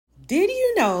Did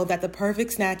you know that the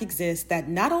perfect snack exists that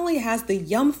not only has the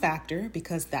yum factor,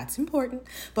 because that's important,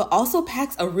 but also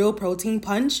packs a real protein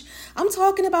punch? I'm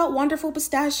talking about Wonderful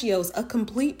Pistachios, a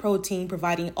complete protein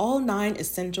providing all 9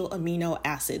 essential amino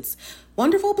acids.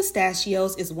 Wonderful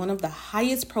Pistachios is one of the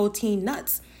highest protein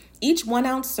nuts. Each 1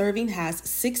 ounce serving has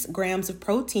 6 grams of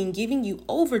protein, giving you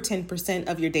over 10%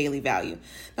 of your daily value.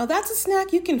 Now that's a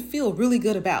snack you can feel really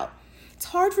good about. It's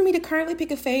hard for me to currently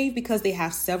pick a fave because they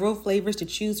have several flavors to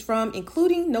choose from,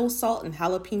 including no salt and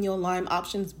jalapeno lime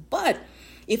options. But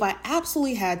if I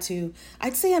absolutely had to,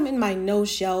 I'd say I'm in my no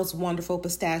shells Wonderful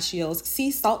Pistachios sea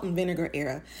salt and vinegar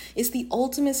era. It's the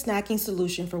ultimate snacking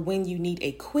solution for when you need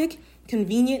a quick,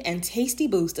 convenient, and tasty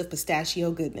boost of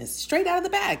pistachio goodness straight out of the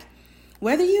bag.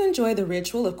 Whether you enjoy the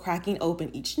ritual of cracking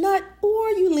open each nut or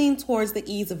you lean towards the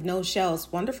ease of no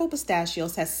shells, Wonderful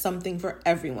Pistachios has something for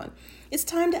everyone. It's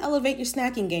time to elevate your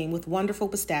snacking game with Wonderful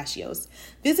Pistachios.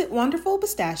 Visit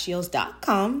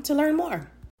wonderfulpistachios.com to learn more.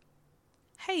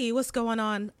 Hey, what's going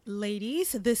on,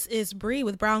 ladies? This is Bree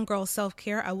with Brown Girl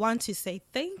Self-Care. I want to say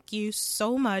thank you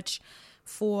so much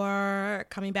for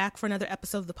coming back for another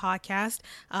episode of the podcast.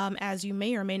 As you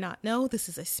may or may not know, this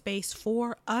is a space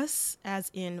for us,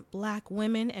 as in Black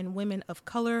women and women of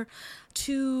color,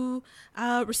 to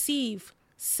receive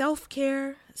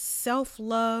self-care,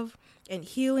 self-love, and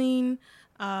healing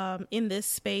in this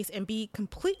space and be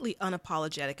completely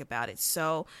unapologetic about it.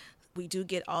 So we do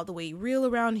get all the way real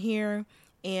around here.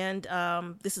 And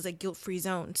this is a guilt-free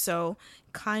zone. So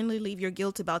kindly leave your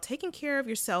guilt about taking care of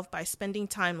yourself by spending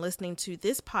time listening to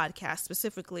this podcast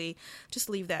specifically. Just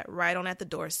leave that right on at the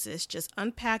door, sis. Just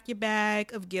unpack your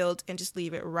bag of guilt and just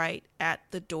leave it right at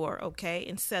the door, okay?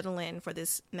 And settle in for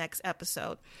this next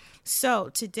episode. So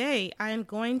today I am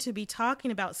going to be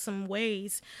talking about some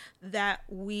ways that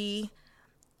we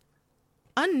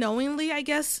unknowingly, I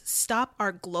guess, stop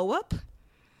our glow up.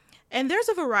 And there's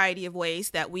a variety of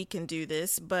ways that we can do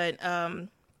this, but I'm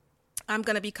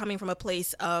going to be coming from a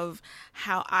place of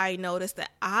how I noticed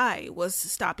that I was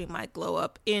stopping my glow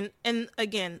up. And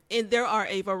again, there are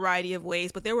a variety of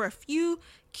ways, but there were a few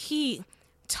key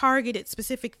targeted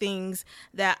specific things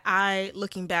that I,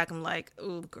 looking back, I'm like,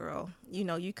 oh, girl,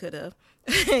 you could have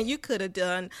you could have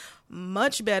done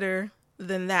much better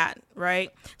than that,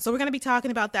 right? So we're going to be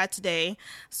talking about that today.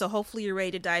 So hopefully you're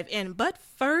ready to dive in. But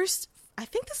first, I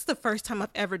think this is the first time I've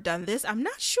ever done this. I'm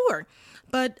not sure,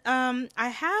 but I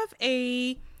have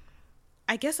a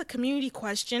community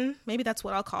question. Maybe that's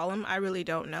what I'll call them. I really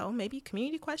don't know. Maybe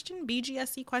community question,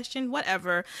 BGSC question,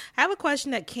 whatever. I have a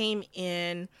question that came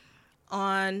in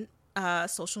on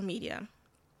social media.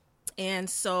 And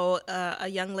so a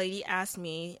young lady asked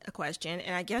me a question,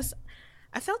 and I guess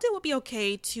I felt it would be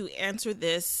okay to answer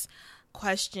this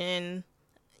question,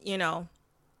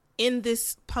 in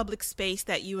this public space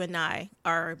that you and I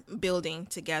are building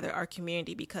together, our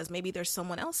community, because maybe there's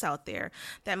someone else out there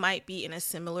that might be in a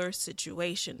similar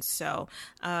situation. So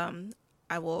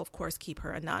I will, of course, keep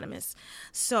her anonymous.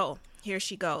 So here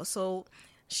she goes. So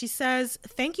she says,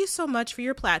 "Thank you so much for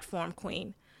your platform,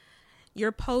 Queen.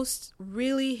 Your posts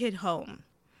really hit home.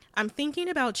 I'm thinking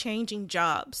about changing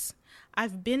jobs.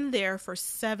 I've been there for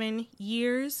 7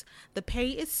 years. The pay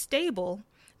is stable,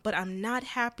 but I'm not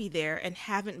happy there and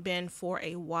haven't been for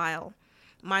a while.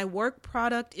 My work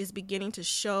product is beginning to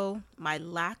show my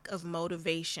lack of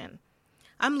motivation.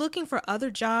 I'm looking for other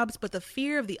jobs, but the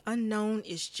fear of the unknown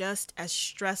is just as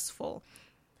stressful.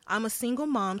 I'm a single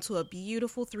mom to a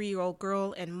beautiful 3-year-old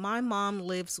girl, and my mom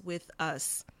lives with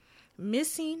us.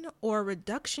 Missing or a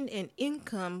reduction in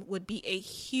income would be a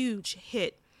huge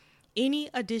hit. Any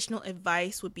additional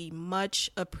advice would be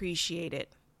much appreciated."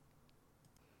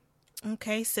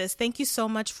 Okay, sis, thank you so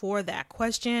much for that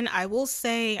question. I will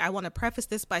say, I want to preface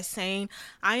this by saying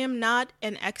I am not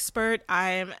an expert.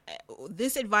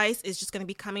 This advice is just going to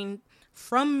be coming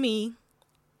from me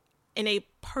in a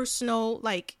personal,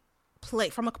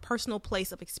 from a personal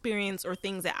place of experience, or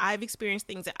things that I've experienced,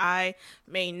 things that I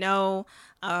may know.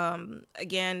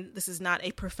 Again, this is not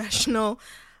a professional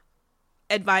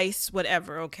advice,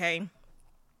 whatever, okay?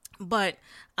 But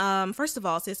first of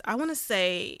all, sis, I want to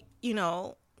say,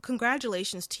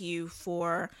 congratulations to you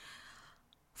for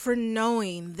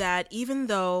knowing that even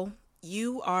though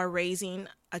you are raising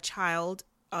a child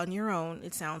on your own,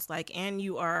 it sounds like, and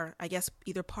you are, I guess,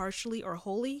 either partially or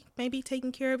wholly maybe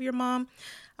taking care of your mom,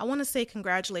 I want to say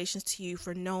congratulations to you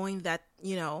for knowing that,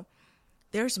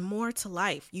 there's more to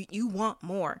life. You want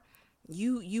more.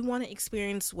 You want to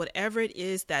experience whatever it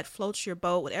is that floats your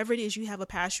boat, whatever it is you have a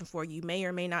passion for. You may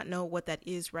or may not know what that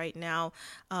is right now,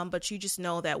 but you just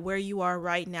know that where you are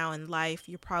right now in life,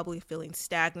 you're probably feeling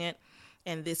stagnant,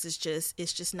 and it's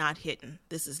just not hitting.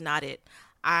 This is not it.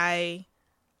 I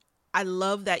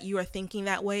love that you are thinking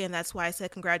that way. And that's why I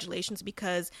said congratulations,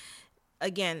 because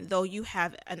again, though you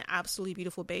have an absolutely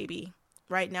beautiful baby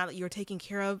right now that you're taking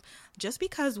care of, just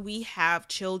because we have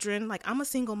children, like I'm a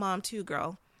single mom too,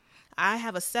 girl. I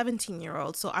have a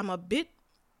 17-year-old, so I'm a bit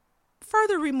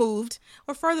further removed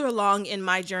or further along in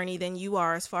my journey than you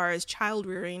are as far as child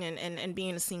rearing and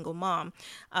being a single mom.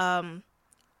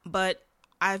 But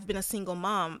I've been a single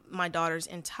mom my daughter's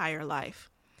entire life.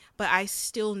 But I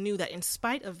still knew that in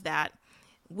spite of that,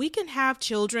 we can have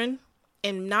children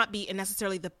and not be in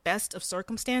necessarily the best of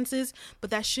circumstances, but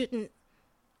that shouldn't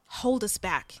hold us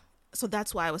back. So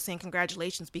that's why I was saying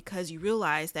congratulations, because you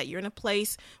realize that you're in a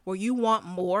place where you want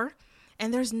more,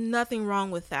 and there's nothing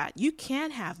wrong with that. You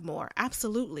can have more.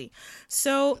 Absolutely.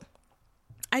 So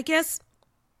I guess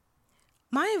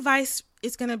my advice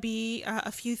is going to be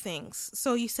a few things.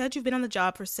 So you said you've been on the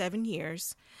job for 7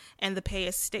 years and the pay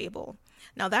is stable.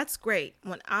 Now that's great.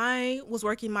 When I was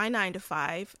working my 9 to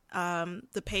 5,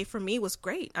 the pay for me was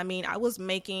great. I mean, I was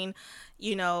making,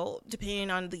 depending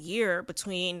on the year,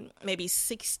 between maybe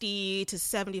 $60,000 to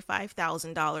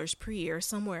 $75,000 per year,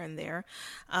 somewhere in there.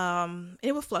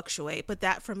 It would fluctuate, but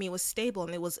that for me was stable,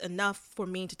 and it was enough for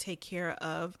me to take care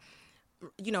of,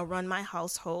 run my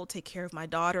household, take care of my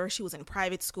daughter. She was in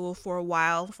private school for a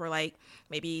while, for like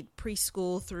maybe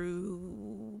preschool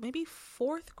through maybe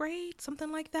 4th grade,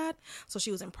 something like that. So she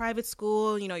was in private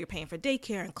school. You're paying for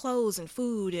daycare and clothes and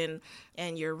food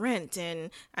and your rent.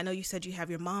 And I know you said you have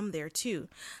your mom there too.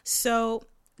 So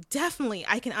definitely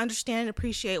I can understand and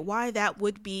appreciate why that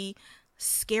would be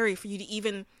scary for you to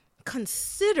even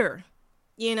consider,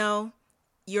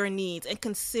 your needs, and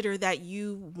consider that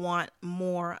you want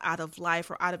more out of life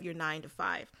or out of your 9 to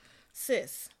 5.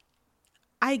 Sis,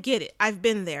 I get it. I've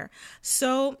been there.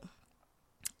 So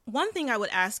one thing I would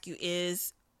ask you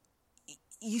is,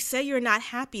 you say you're not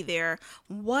happy there.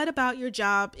 What about your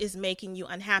job is making you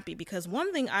unhappy? Because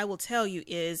one thing I will tell you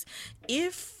is,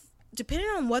 depending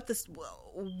on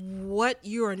what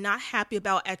you're not happy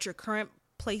about at your current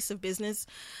place of business,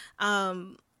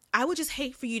 I would just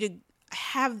hate for you to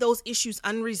have those issues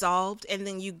unresolved and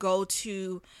then you go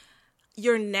to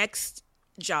your next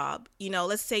job.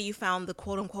 Let's say you found the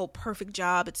quote unquote perfect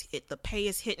job. The pay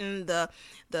is hitting, the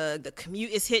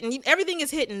commute is hitting, everything is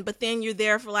hitting, but then you're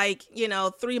there for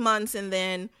 3 months, and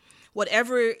then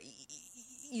whatever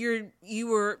you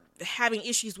were having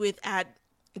issues with at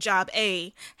job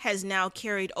A has now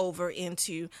carried over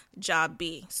into job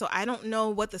B. So I don't know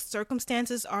what the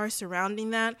circumstances are surrounding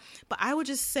that, but I would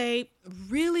just say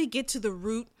really get to the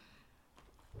root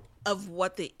of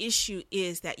what the issue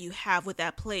is that you have with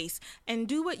that place, and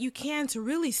do what you can to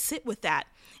really sit with that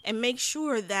and make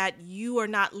sure that you are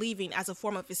not leaving as a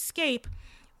form of escape,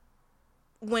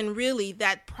 when really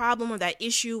that problem or that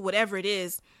issue, whatever it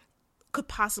is, could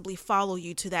possibly follow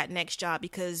you to that next job.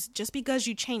 Because just because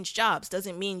you change jobs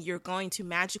doesn't mean you're going to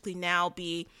magically now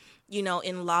be,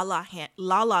 in la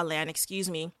la land,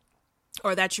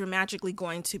 or that you're magically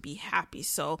going to be happy.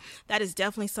 So that is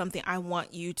definitely something I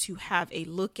want you to have a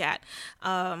look at.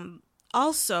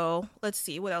 Also, let's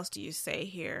see, what else do you say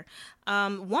here?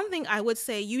 One thing I would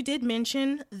say, you did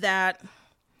mention that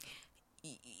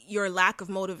your lack of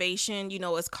motivation,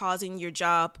 is causing your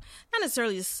job not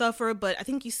necessarily to suffer, but I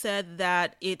think you said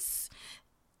that it's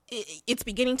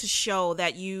beginning to show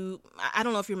that I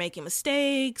don't know if you're making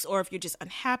mistakes or if you're just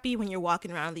unhappy when you're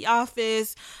walking around the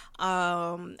office.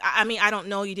 I don't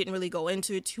know. You didn't really go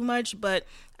into it too much, but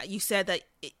you said that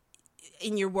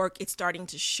in your work, it's starting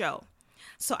to show.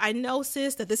 So I know,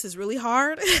 sis, that this is really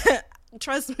hard.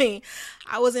 Trust me.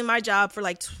 I was in my job for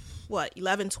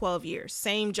 11, 12 years,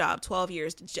 same job, 12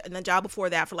 years, and the job before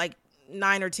that for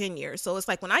 9 or 10 years. So it's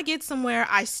when I get somewhere,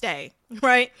 I stay,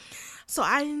 right? So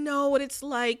I know what it's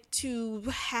like to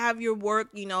have your work,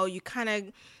 you kind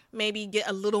of maybe get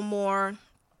a little more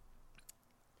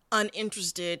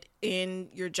uninterested in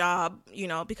your job,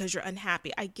 because you're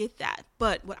unhappy. I get that.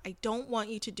 But what I don't want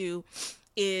you to do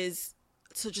is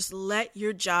to just let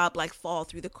your job fall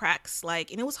through the cracks.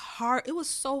 And it was hard. It was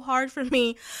so hard for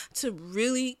me to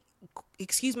really,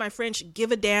 excuse my French,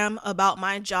 give a damn about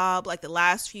my job. The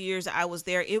last few years I was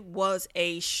there, it was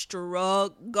a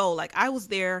struggle. I was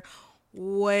there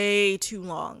way too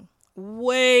long.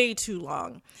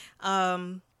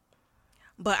 But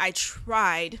I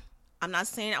tried. I'm not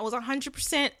saying I was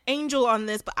 100% angel on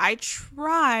this, but I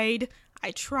tried,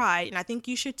 and I think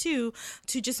you should too,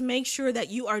 to just make sure that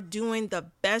you are doing the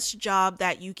best job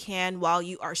that you can while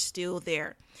you are still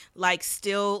there.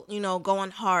 Still,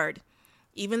 going hard.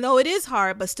 Even though it is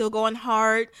hard, but still going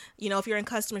hard. If you're in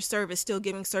customer service, still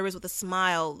giving service with a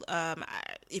smile.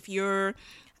 If you're,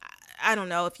 I don't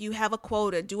know, if you have a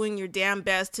quota, doing your damn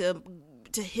best to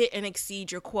hit and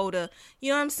exceed your quota. You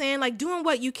know what I'm saying? Like doing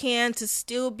what you can to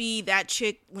still be that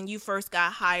chick when you first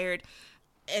got hired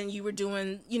and you were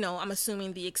doing, you know, I'm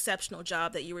assuming the exceptional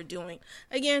job that you were doing.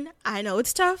 Again, I know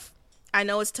it's tough.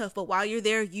 But while you're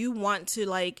there, you want to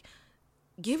like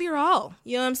give your all.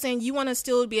 You know what I'm saying? You want to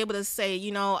still be able to say,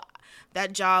 you know,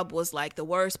 that job was like the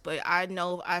worst, but I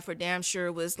know I for damn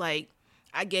sure was like,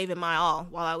 I gave it my all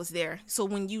while I was there. So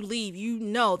when you leave, you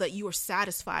know that you were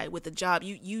satisfied with the job.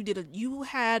 You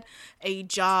had a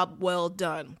job well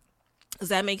done. Does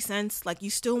that make sense? Like you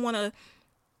still want to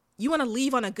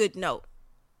leave on a good note.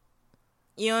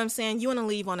 You know what I'm saying? You want to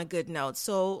leave on a good note.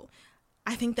 So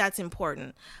I think that's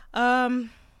important.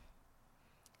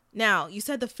 Now, you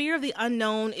said the fear of the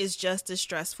unknown is just as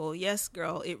stressful. Yes,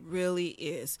 girl, it really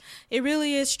is. It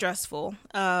really is stressful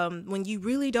when you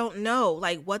really don't know,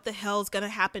 like, what the hell's going to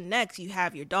happen next. You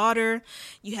have your daughter,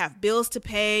 you have bills to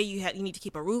pay, you need to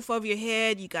keep a roof over your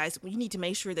head. You need to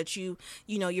make sure that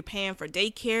you're paying for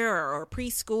daycare or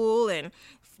preschool, and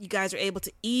you guys are able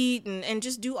to eat and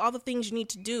just do all the things you need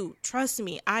to do. Trust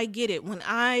me, I get it. When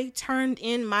I turned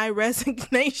in my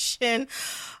resignation,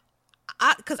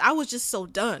 because I was just so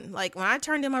done. Like when I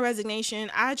turned in my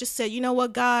resignation, I just said, you know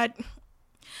what, God,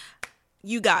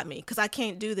 you got me, because I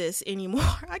can't do this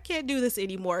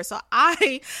anymore. So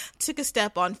I took a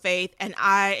step on faith, and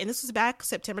this was back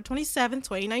September 27th,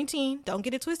 2019. Don't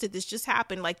get it twisted. This just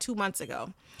happened like 2 months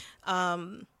ago.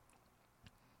 I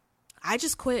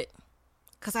just quit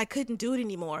because I couldn't do it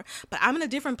anymore. But I'm in a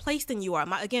different place than you are.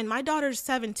 My daughter's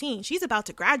 17. She's about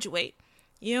to graduate.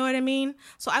 You know what I mean?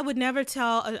 So I would never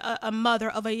tell a mother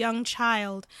of a young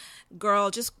child, girl,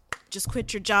 just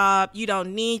quit your job. You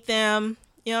don't need them.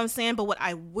 You know what I'm saying? But what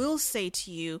I will say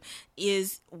to you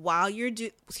is while you're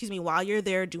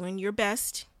there doing your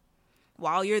best,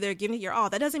 while you're there giving it your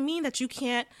all, that doesn't mean that you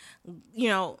can't,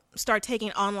 start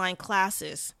taking online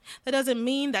classes. That doesn't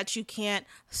mean that you can't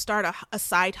start a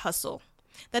side hustle.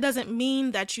 That doesn't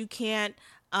mean that you can't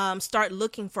start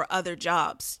looking for other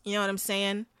jobs. You know what I'm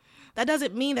saying? That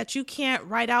doesn't mean that you can't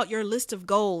write out your list of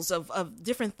goals of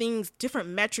different things, different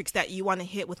metrics that you want to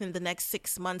hit within the next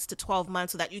 6 months to 12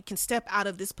 months so that you can step out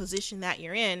of this position that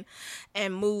you're in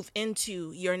and move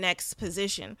into your next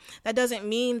position. That doesn't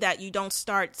mean that you don't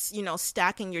start,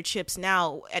 stacking your chips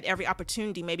now at every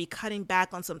opportunity, maybe cutting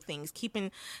back on some things,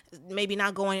 maybe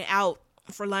not going out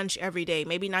for lunch every day,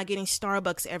 maybe not getting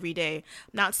Starbucks every day.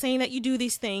 I'm not saying that you do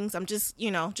these things. I'm just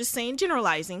saying,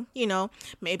 generalizing,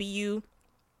 maybe you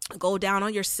go down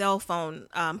on your cell phone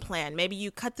plan. Maybe you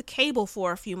cut the cable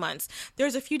for a few months.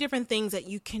 There's a few different things that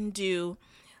you can do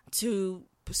to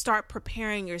start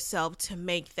preparing yourself to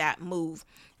make that move.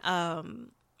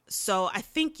 So I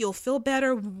think you'll feel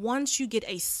better once you get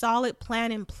a solid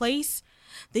plan in place.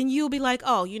 Then you'll be like,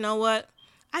 oh, you know what?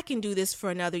 I can do this for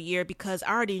another year because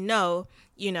I already know,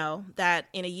 that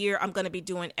in a year I'm going to be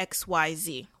doing X, Y,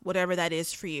 Z, whatever that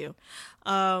is for you.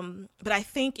 But I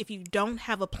think if you don't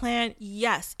have a plan,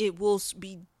 yes, it will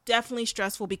be definitely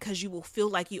stressful because you will feel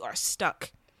like you are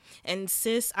stuck. And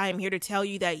sis, I am here to tell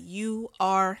you that you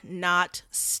are not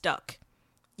stuck.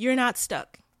 You're not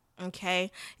stuck. Okay.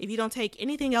 If you don't take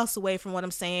anything else away from what I'm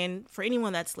saying, for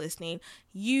anyone that's listening,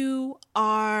 you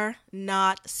are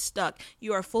not stuck.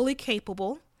 You are fully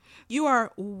capable. You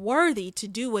are worthy to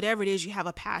do whatever it is you have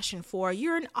a passion for.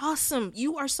 You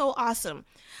are so awesome.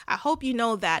 I hope you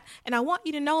know that. And I want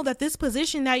you to know that this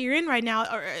position that you're in right now,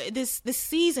 or this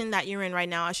season that you're in right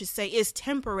now, I should say, is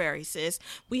temporary, sis.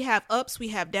 We have ups, we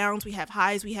have downs, we have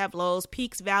highs, we have lows,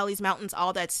 peaks, valleys, mountains,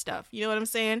 all that stuff. You know what I'm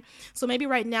saying? So maybe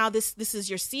right now this is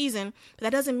your season, but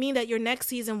that doesn't mean that your next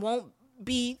season won't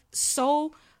be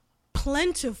so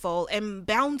plentiful and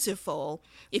bountiful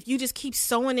if you just keep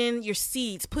sowing in your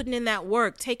seeds, putting in that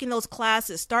work, taking those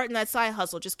classes, starting that side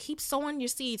hustle. Just keep sowing your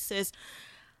seeds, sis.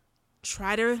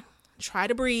 Try to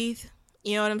breathe,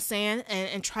 you know what I'm saying,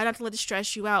 and try not to let it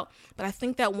stress you out. But I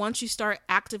think that once you start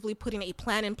actively putting a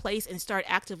plan in place and start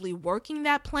actively working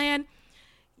that plan,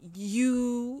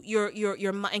 your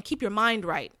and keep your mind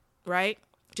right?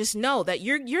 Just know that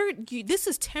this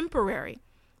is temporary.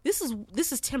 This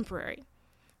is temporary.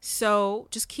 So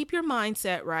just keep your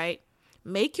mindset right,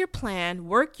 make your plan,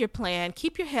 work your plan,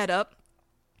 keep your head up.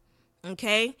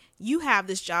 Okay. You have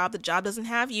this job. The job doesn't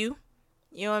have you.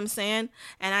 You know what I'm saying?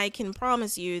 And I can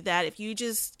promise you that if you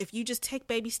just take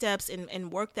baby steps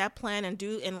and work that plan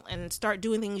and start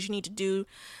doing things you need to do,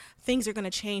 things are going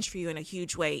to change for you in a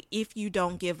huge way if you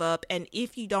don't give up and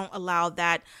if you don't allow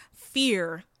that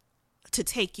fear to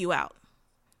take you out.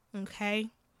 Okay.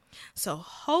 So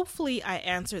hopefully I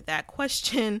answered that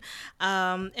question.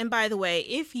 And by the way,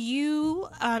 if you,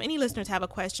 any listeners have a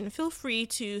question, feel free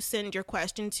to send your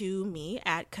question to me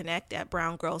at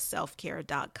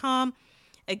connect@browngirlselfcare.com.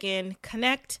 Again,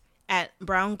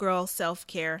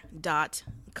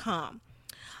 connect@browngirlselfcare.com.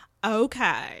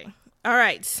 Okay. All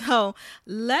right. So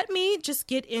let me just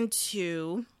get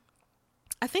into,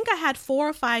 I think I had 4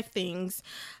 or 5 things,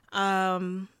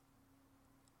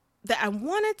 that I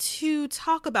wanted to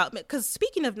talk about, because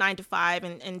speaking of 9 to 5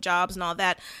 and jobs and all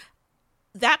that,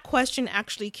 that question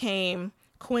actually came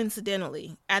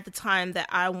coincidentally at the time that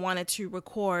I wanted to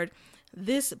record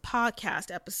this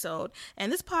podcast episode.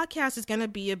 And this podcast is going to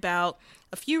be about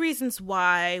a few reasons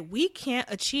why we can't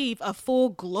achieve a full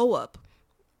glow up.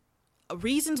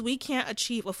 Reasons we can't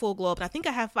achieve a full glow up. And I think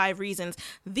I have 5 reasons.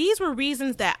 These were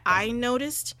reasons that I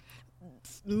noticed,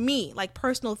 me, like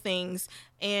personal things,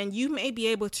 and you may be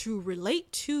able to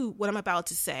relate to what I'm about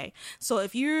to say. So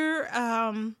if you're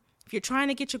trying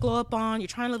to get your glow up on, you're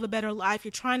trying to live a better life,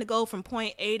 you're trying to go from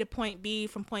point A to point B,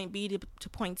 from point B to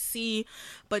point C,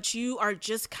 but you are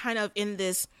just kind of in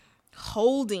this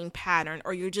holding pattern,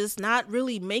 or you're just not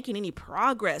really making any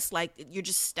progress, like you're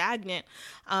just stagnant,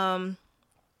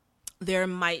 there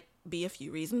might be a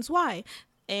few reasons why.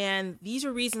 And these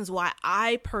are reasons why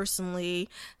I personally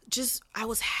I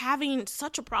was having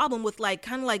such a problem with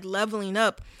kind of leveling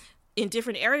up in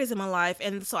different areas of my life.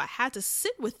 And so I had to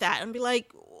sit with that and be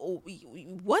like,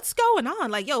 what's going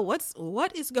on?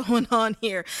 What is going on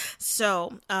here?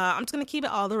 So I'm just going to keep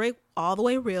it all the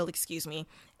way real,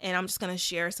 and I'm just going to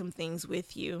share some things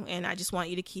with you. And I just want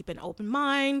you to keep an open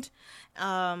mind.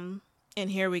 And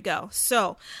here we go.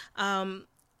 So a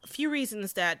few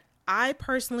reasons that I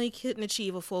personally couldn't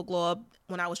achieve a full glow up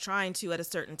when I was trying to at a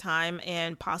certain time,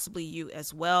 and possibly you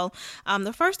as well.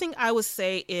 The first thing I would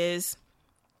say is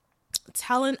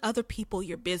telling other people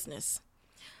your business.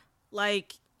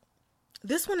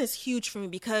 This one is huge for me,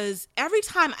 because every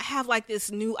time I have this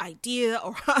new idea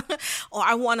or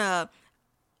I want to,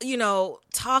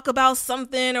 talk about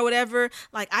something or whatever,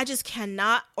 I just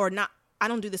cannot, I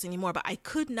don't do this anymore, but I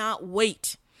could not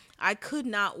wait. I could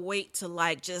not wait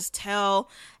to just tell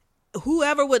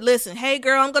whoever would listen, hey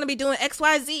girl, I'm going to be doing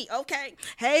XYZ. Okay.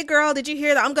 Hey girl, did you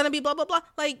hear that? I'm going to be blah, blah, blah.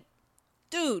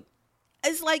 Dude,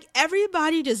 it's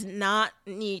everybody does not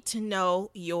need to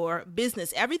know your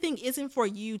business. Everything isn't for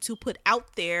you to put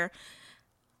out there.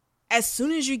 As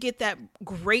soon as you get that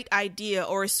great idea,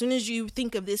 or as soon as you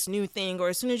think of this new thing, or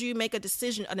as soon as you make a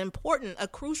decision, a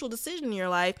crucial decision in your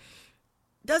life,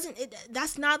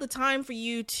 that's not the time for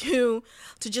you to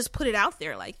just put it out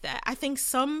there like that. I think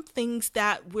some things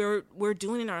that we're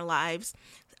doing in our lives,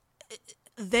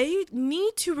 they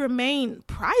need to remain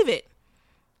private.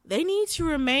 They need to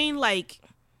remain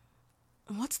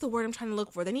what's the word I'm trying to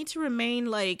look for? They need to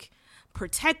remain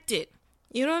protected.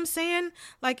 You know what I'm saying?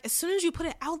 As soon as you put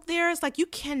it out there, it's you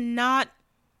cannot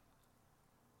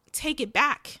take it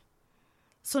back.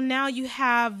 So now you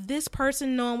have this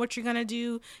person knowing what you're going to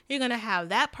do. You're going to have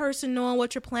that person knowing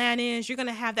what your plan is. You're going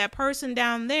to have that person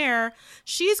down there.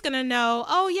 She's going to know,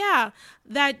 oh yeah,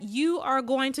 that you are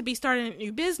going to be starting a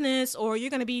new business, or you're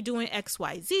going to be doing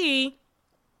XYZ.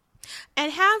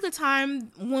 And half the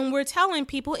time when we're telling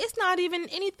people, it's not even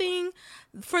anything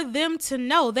for them to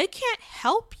know. They can't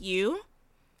help you.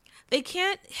 They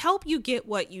can't help you get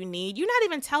what you need. You're not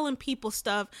even telling people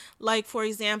stuff for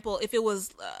example, if it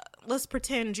was, let's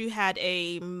pretend you had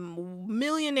a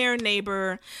millionaire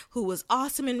neighbor who was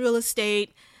awesome in real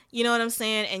estate, you know what I'm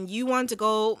saying? And you want to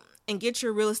go and get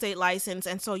your real estate license.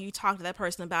 And so you talk to that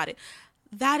person about it.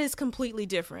 That is completely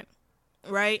different,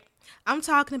 right? I'm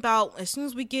talking about as soon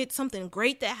as we get something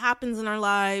great that happens in our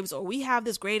lives, or we have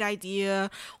this great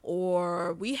idea,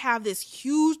 or we have this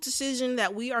huge decision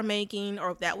that we are making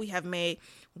or that we have made,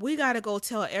 we got to go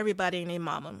tell everybody and their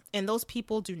mama. And those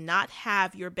people do not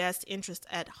have your best interest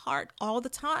at heart all the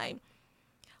time.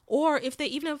 Or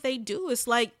even if they do, it's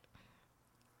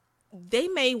they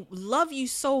may love you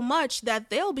so much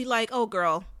that they'll be like, oh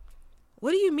girl,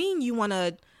 what do you mean you want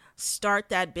to start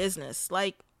that business?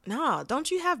 Nah,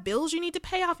 don't you have bills you need to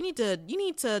pay off? You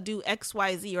need to do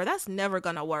XYZ, or that's never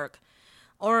going to work.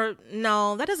 Or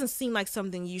no, that doesn't seem like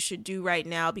something you should do right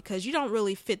now because you don't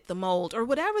really fit the mold, or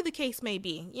whatever the case may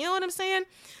be. You know what I'm saying?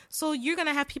 So you're going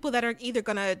to have people that are either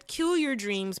going to kill your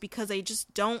dreams because they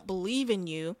just don't believe in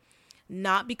you,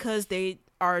 not because they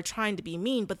are trying to be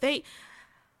mean, but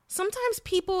sometimes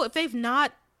people, if they've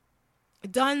not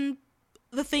done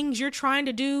the things you're trying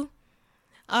to do,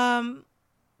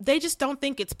 they just don't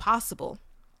think it's possible.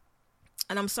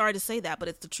 And I'm sorry to say that, but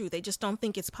it's the truth. They just don't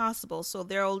think it's possible. So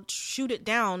they'll shoot it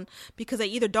down because they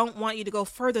either don't want you to go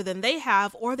further than they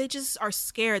have, or they just are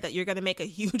scared that you're going to make a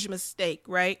huge mistake,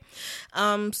 right?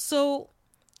 So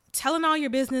telling all your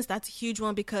business, that's a huge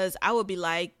one, because I would be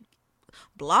like,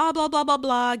 blah, blah, blah, blah,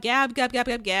 blah, gab, gab, gab,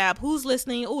 gab, gab. Who's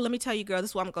listening? Oh, let me tell you, girl,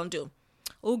 this is what I'm going to do.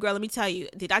 Oh, girl, let me tell you.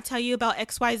 Did I tell you about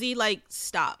XYZ? Like,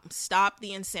 stop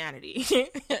the insanity.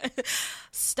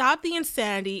 Stop the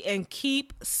insanity and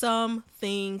keep some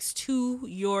things to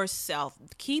yourself.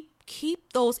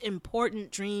 Keep those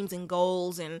important dreams and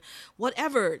goals and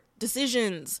whatever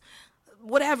decisions,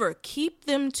 whatever, keep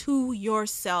them to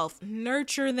yourself.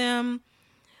 Nurture them.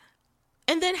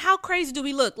 And then how crazy do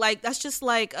we look? Like, that's just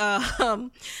like when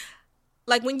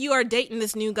you are dating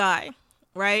this new guy,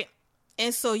 right?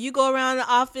 And so you go around the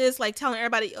office, like telling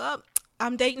everybody, oh,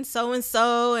 I'm dating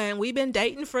so-and-so, and we've been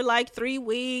dating for like 3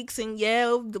 weeks, and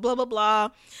yeah, blah, blah, blah.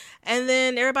 And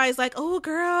then everybody's like, oh,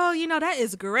 girl, that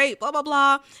is great, blah, blah,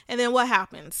 blah. And then what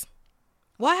happens?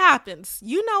 What happens?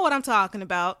 You know what I'm talking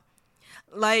about.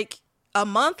 Like a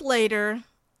month later,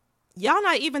 y'all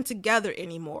not even together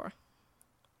anymore,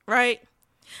 right?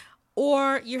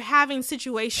 Or you're having a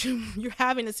situation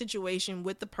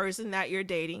with the person that you're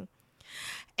dating,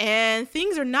 and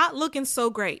things are not looking so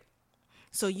great.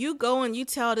 So you go and you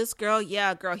tell this girl,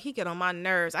 yeah, girl, he get on my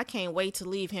nerves. I can't wait to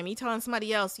leave him. You telling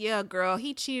somebody else, yeah, girl,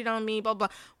 he cheated on me, blah, blah,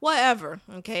 whatever.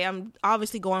 Okay, I'm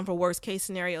obviously going for worst case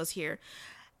scenarios here.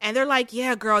 And they're like,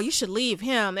 yeah, girl, you should leave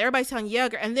him. Everybody's telling you, yeah,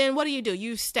 girl. And then what do?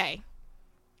 You stay,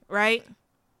 right?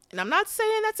 And I'm not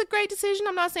saying that's a great decision.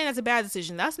 I'm not saying that's a bad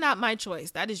decision. That's not my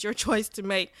choice. That is your choice to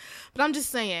make. But I'm just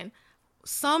saying,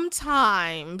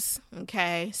 sometimes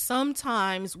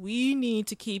we need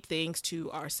to keep things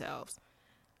to ourselves,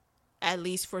 at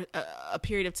least for a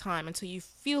period of time, until you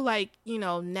feel like,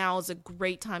 now is a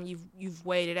great time. You've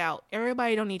waited out.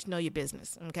 Everybody don't need to know your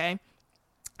business. Okay.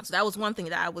 So that was one thing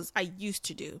that I used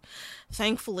to do.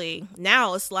 Thankfully,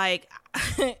 now it's like,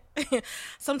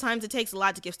 sometimes it takes a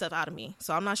lot to get stuff out of me.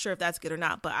 So I'm not sure if that's good or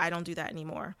not, but I don't do that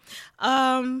anymore.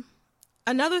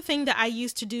 Another thing that I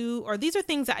used to do, or these are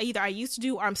things that either I used to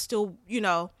do or I'm still,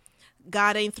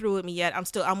 God ain't through with me yet.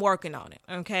 I'm working on it.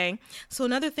 Okay. So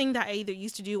another thing that I either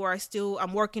used to do or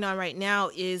I'm working on right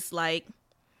now is like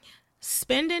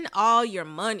spending all your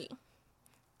money.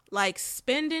 Like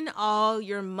spending all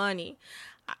your money.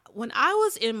 When I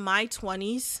was in my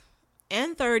 20s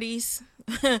and 30s,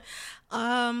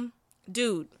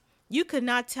 dude, you could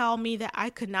not tell me that I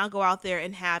could not go out there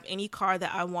and have any car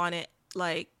that I wanted,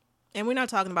 like, and we're not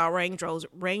talking about Range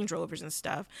Rovers and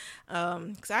stuff.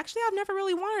 Because actually, I've never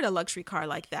really wanted a luxury car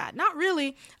like that. Not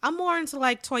really. I'm more into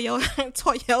like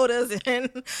Toyotas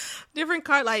and different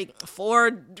cars, like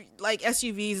Ford, like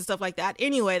SUVs and stuff like that.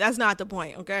 Anyway, that's not the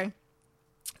point, okay?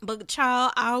 But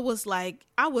child, I was in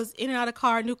and out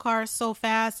of new cars so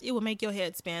fast, it would make your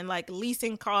head spin. Like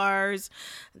leasing cars,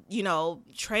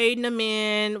 trading them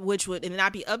in, which would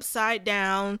not be upside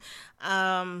down,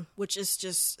 which is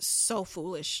just so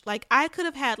foolish. Like I could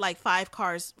have had like 5,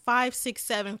 6,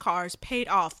 7 cars paid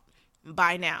off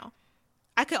by now.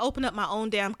 I could open up my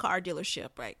own damn car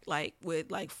dealership, right? Like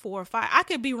with like 4 or 5. I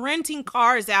could be renting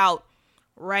cars out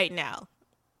right now.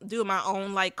 Doing my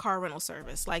own like car rental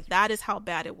service. Like that is how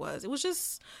bad it was. It was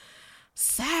just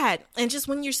sad. And just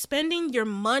when you're spending your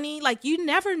money, like you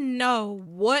never know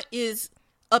what is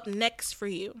up next for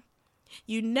you.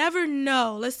 You never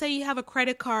know. Let's say you have a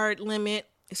credit card limit.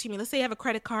 Let's say you have a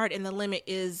credit card and the limit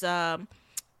is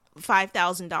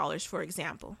 $5,000, for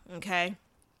example. Okay.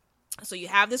 So you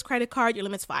have this credit card, your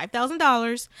limit's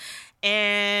 $5,000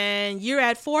 and you're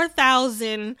at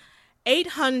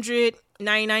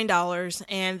 $4,899,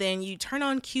 and then you turn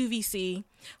on QVC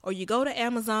or you go to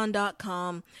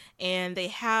Amazon.com and they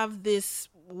have this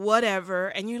whatever,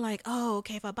 and you're like, oh,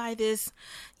 okay, if I buy this,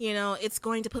 it's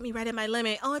going to put me right at my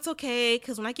limit. Oh, it's okay,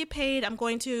 because when I get paid, I'm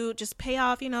going to just pay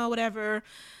off, whatever.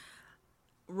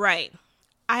 Right.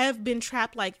 I have been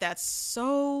trapped like that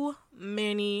so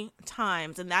many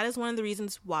times, and that is one of the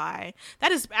reasons why,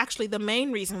 that is actually the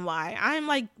main reason why I'm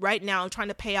like right now trying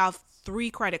to pay off 3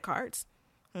 credit cards.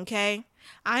 Okay.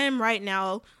 I am right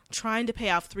now trying to pay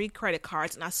off 3 credit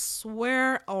cards, and I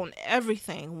swear on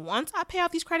everything, once I pay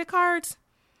off these credit cards,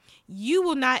 you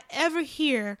will not ever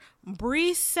hear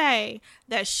Bree say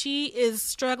that she is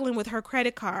struggling with her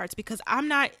credit cards, because I'm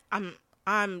like, I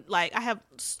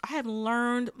have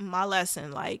learned my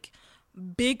lesson, like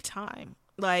big time,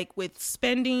 like with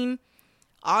spending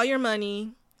all your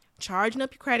money, charging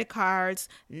up your credit cards,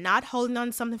 not holding on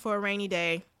to something for a rainy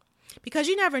day. Because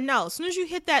you never know. As soon as you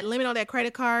hit that limit on that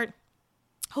credit card,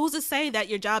 who's to say that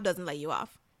your job doesn't lay you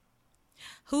off?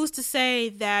 Who's to say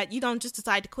that you don't just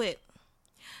decide to quit?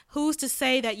 Who's to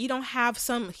say that you don't have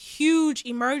some huge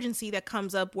emergency that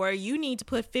comes up where you need to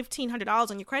put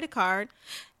 $1,500 on your credit card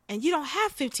and you don't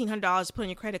have $1,500 to put on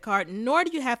your credit card, nor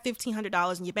do you have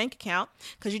 $1,500 in your bank account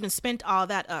because you done spent all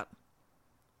that up,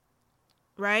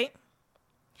 right?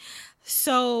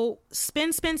 So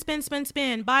spend, buy,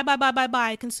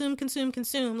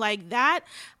 consume. Like that,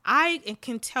 I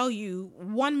can tell you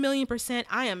 1,000,000%,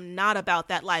 I am not about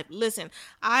that life. Listen,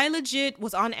 I legit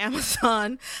was on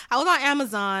Amazon. I was on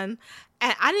Amazon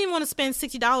and I didn't even want to spend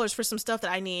 $60 for some stuff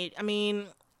that I need. I mean,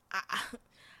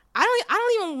 I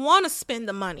don't even want to spend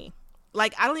the money.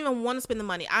 Like, I don't even want to spend the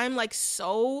money. I'm like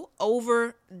so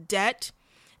over debt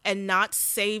and not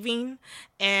saving,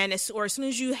 and as soon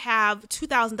as you have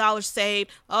 $2,000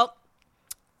 saved, oh,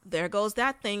 there goes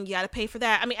that thing. You got to pay for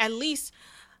that. I mean, at least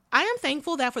I am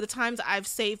thankful that for the times I've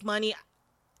saved money,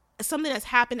 something that's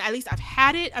happened, at least I've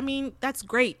had it. I mean, that's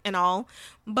great and all.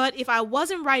 But if I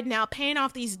wasn't right now paying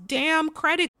off these damn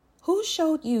credit. Who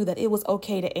showed you that it was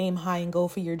okay to aim high and go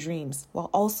for your dreams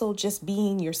while also just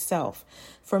being yourself?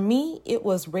 For me, it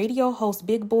was radio host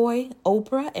Big Boy,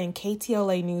 Oprah, and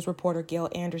KTLA news reporter Gail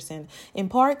Anderson. In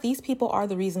part, these people are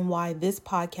the reason why this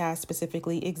podcast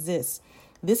specifically exists.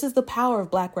 This is the power of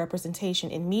Black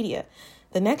representation in media.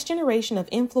 The next generation of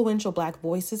influential Black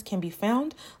voices can be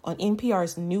found on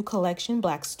NPR's new collection,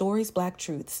 Black Stories, Black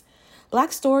Truths.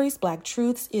 Black Stories, Black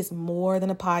Truths is more than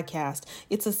a podcast.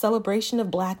 It's a celebration of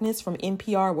Blackness from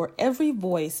NPR where every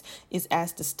voice is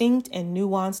as distinct and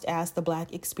nuanced as the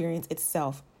Black experience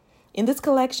itself. In this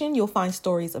collection, you'll find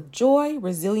stories of joy,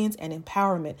 resilience, and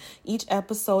empowerment. Each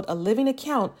episode a living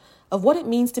account of what it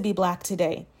means to be Black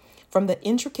today. From the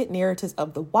intricate narratives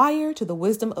of The Wire to the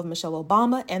wisdom of Michelle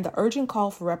Obama and the urgent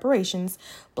call for reparations,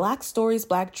 Black Stories,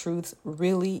 Black Truths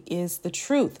really is the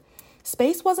truth.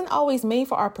 Space wasn't always made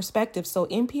for our perspective, so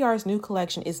NPR's new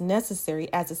collection is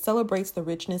necessary as it celebrates the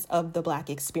richness of the Black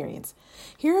experience.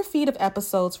 Here are a feed of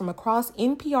episodes from across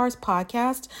NPR's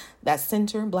podcast that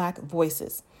center Black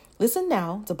voices. Listen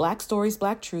now to Black Stories,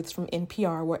 Black Truths from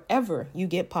NPR wherever you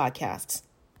get podcasts.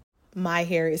 My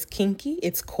hair is kinky,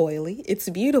 it's coily, it's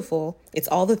beautiful, it's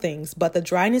all the things, but the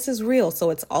dryness is real,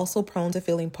 so it's also prone to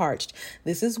feeling parched.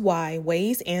 This is why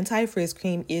Ouai's Anti-Frizz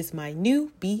Cream is my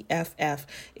new BFF.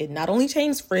 It not only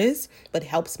changes frizz, but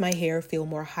helps my hair feel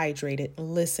more hydrated.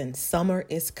 Listen, summer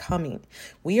is coming.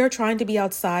 We are trying to be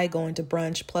outside, going to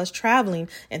brunch, plus traveling,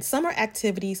 and summer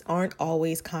activities aren't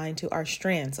always kind to our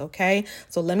strands, okay?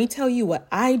 So let me tell you what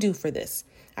I do for this.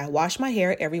 I wash my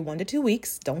hair every 1 to 2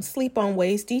 weeks. Don't sleep on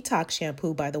Ouai's Detox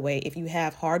Shampoo, by the way, if you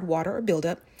have hard water or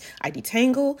buildup. I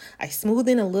detangle, I smooth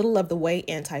in a little of the Ouai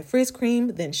Anti-Frizz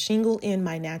Cream, then shingle in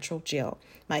my natural gel.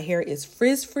 My hair is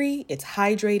frizz-free, it's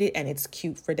hydrated, and it's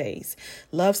cute for days.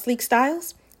 Love sleek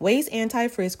styles? Ouai's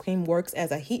Anti-Frizz Cream works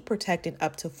as a heat protectant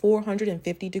up to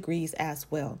 450 degrees as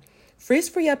well.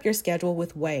 Frizz-free up your schedule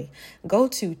with Ouai. Go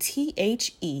to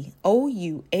THEOUAI.com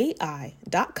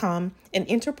and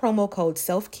enter promo code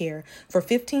SELFCARE for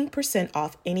 15%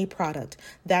 off any product.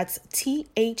 That's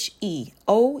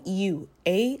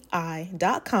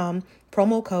THEOUAI.com,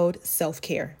 promo code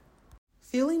SELFCARE.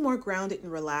 Feeling more grounded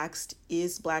and relaxed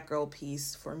is Black Girl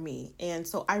Peace for me. And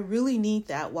so I really need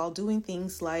that while doing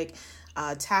things like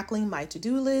tackling my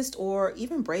to-do list or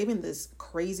even braving this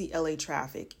crazy LA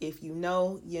traffic. If you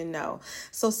know, you know.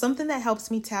 So something that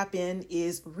helps me tap in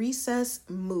is Recess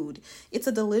Mood. It's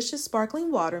a delicious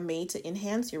sparkling water made to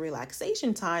enhance your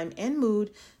relaxation time and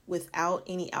mood without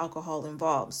any alcohol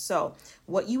involved. So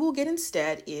what you will get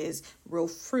instead is real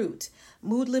fruit,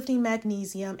 mood-lifting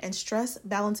magnesium, and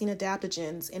stress-balancing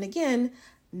adaptogens. And again,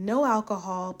 no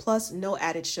alcohol, plus no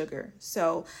added sugar.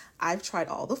 So I've tried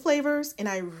all the flavors and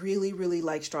I really, really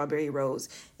like Strawberry Rose.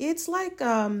 It's like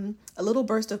a little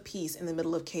burst of peace in the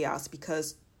middle of chaos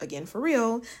because, again, for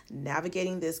real,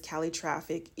 navigating this Cali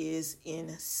traffic is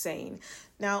insane.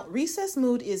 Now, Recess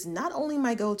Mood is not only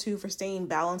my go-to for staying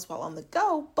balanced while on the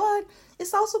go, but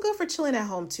it's also good for chilling at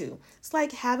home too. It's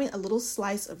like having a little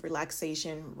slice of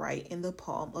relaxation right in the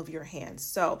palm of your hand.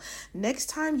 So next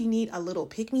time you need a little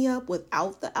pick-me-up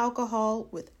without the alcohol,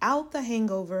 without the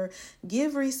hangover,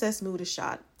 give Recess Mood a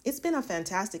shot. It's been a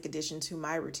fantastic addition to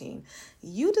my routine.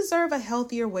 You deserve a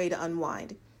healthier way to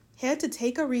unwind. Head to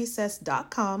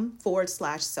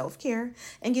takearecess.com/self-care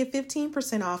and get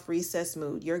 15% off Recess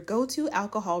Mood, your go-to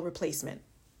alcohol replacement.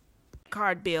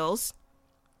 Card bills,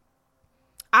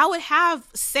 I would have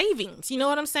savings. You know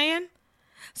what I'm saying?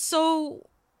 So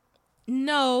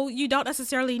no, you don't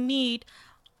necessarily need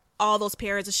all those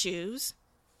pairs of shoes.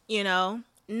 You know,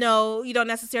 no, you don't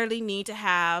necessarily need to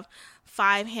have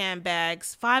 5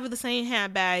 handbags, 5 of the same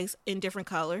handbags in different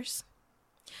colors.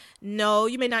 No,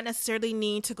 you may not necessarily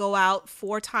need to go out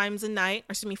 4 times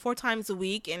a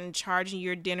week and charging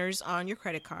your dinners on your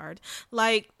credit card.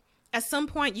 Like, at some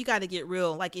point, you got to get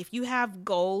real. Like, if you have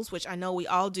goals, which I know we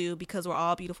all do because we're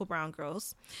all beautiful brown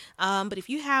girls, but if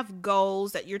you have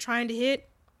goals that you're trying to hit,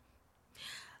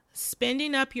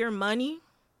 spending up your money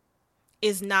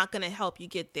is not going to help you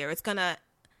get there. It's going to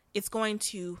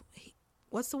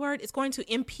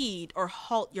impede or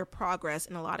halt your progress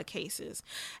in a lot of cases.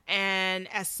 And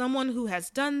as someone who has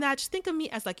done that, just think of me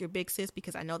as like your big sis,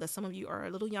 because I know that some of you are a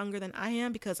little younger than I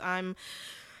am because I'm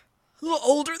a little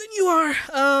older than you are.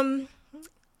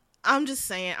 I'm just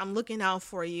saying, I'm looking out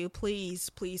for you. Please,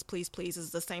 please, please, please.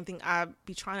 It's the same thing I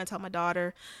be trying to tell my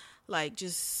daughter. Like,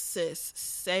 just sis,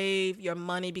 save your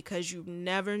money because you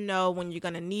never know when you're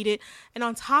going to need it. And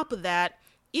on top of that,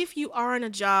 if you are in a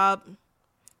job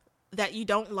that you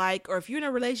don't like, or if you're in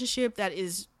a relationship that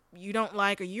you don't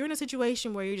like, or you're in a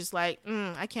situation where you're just like,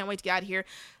 I can't wait to get out of here.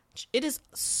 It is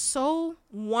so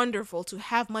wonderful to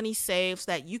have money saved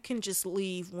so that you can just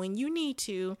leave when you need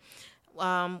to.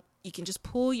 You can just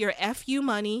pull your FU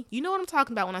money. You know what I'm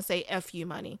talking about when I say FU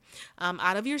money,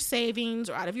 out of your savings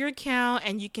or out of your account,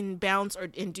 and you can bounce or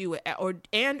do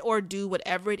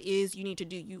whatever it is you need to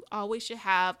do. You always should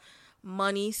have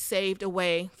money saved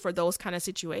away for those kind of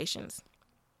situations.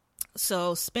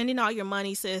 So spending all your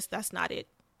money, sis, that's not it.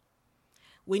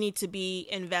 We need to be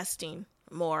investing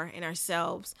more in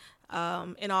ourselves,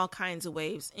 in all kinds of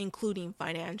ways, including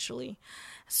financially.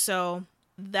 So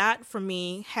that for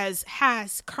me has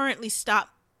currently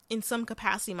stopped in some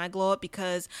capacity my glow up,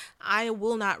 because I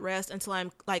will not rest until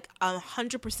I'm like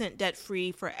 100% debt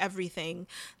free for everything.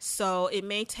 So it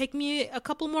may take me a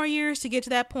couple more years to get to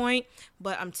that point,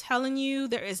 but I'm telling you,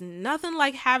 there is nothing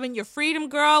like having your freedom,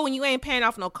 girl, when you ain't paying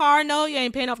off no car note, you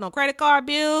ain't paying off no credit card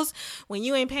bills, when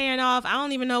you ain't paying off, I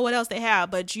don't even know what else they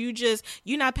have, but you're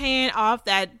not paying off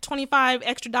that $25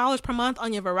 extra per month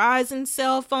on your Verizon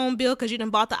cell phone bill because you done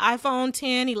bought the iPhone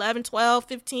 10, 11, 12,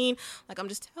 15. Like, I'm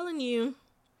just telling you,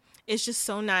 it's just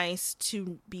so nice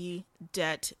to be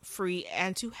debt free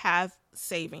and to have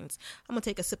savings. I'm going to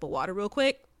take a sip of water real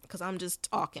quick because I'm just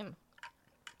talking.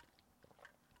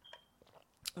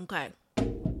 Okay.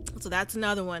 So that's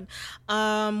another one.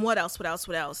 What else?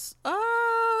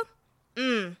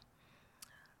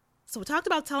 So we talked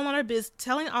about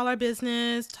telling all our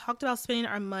business, talked about spending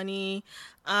our money.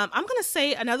 I'm going to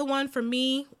say another one for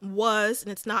me was,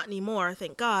 and it's not anymore,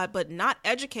 thank God, but not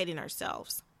educating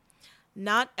ourselves.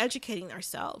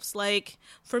 Like,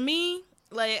 for me,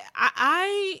 like,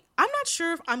 I'm not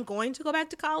sure if I'm going to go back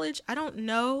to college. I don't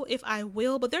know if I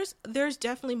will, but there's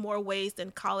definitely more ways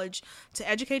than college to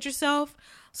educate yourself.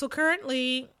 So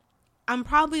currently, I'm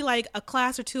probably like a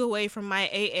class or two away from my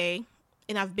AA,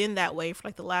 and I've been that way for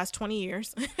like the last 20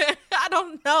 years. I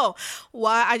don't know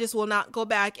why I just will not go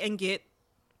back and get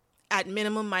at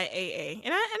minimum my AA,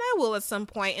 and I will at some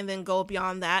point and then go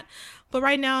beyond that. But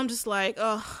right now I'm just like,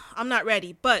 I'm not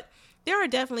ready. But there are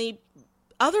definitely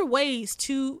other ways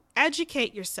to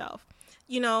educate yourself,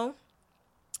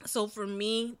 So for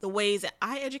me, the ways that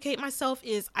I educate myself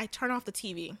is I turn off the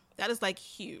TV. That is like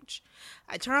huge.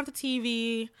 I turn off the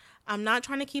TV. I'm not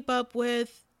trying to keep up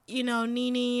with,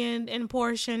 Nene and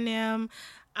Portia and them.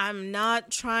 I'm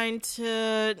not trying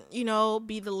to,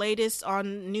 be the latest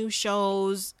on new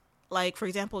shows. Like, for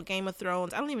example, Game of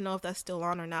Thrones. I don't even know if that's still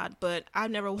on or not, but I've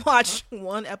never watched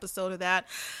one episode of that.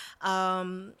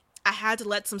 I had to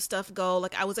let some stuff go.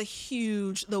 Like, I was a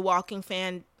huge The Walking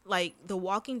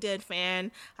Dead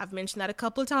fan. I've mentioned that a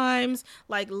couple of times.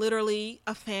 Like, literally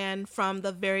a fan from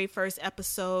the very first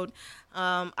episode.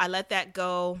 I let that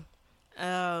go.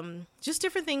 Just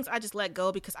different things I just let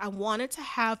go because I wanted to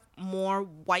have more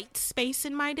white space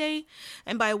in my day.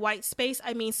 And by white space,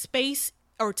 I mean space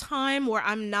or time where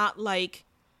I'm not like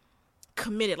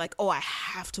committed, like, I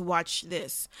have to watch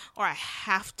this or I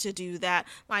have to do that.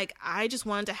 Like, I just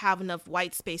wanted to have enough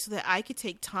white space so that I could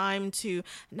take time to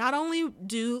not only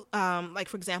do, like,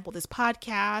 for example, this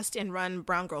podcast and run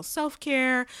Brown Girl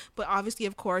Self-Care, but obviously,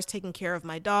 of course, taking care of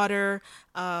my daughter,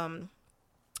 and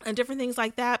different things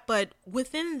like that. But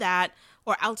within that,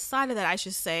 or outside of that, I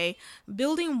should say,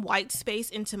 building white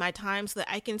space into my time so that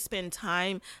I can spend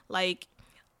time, like,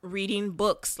 reading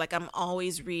books. Like, I'm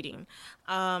always reading,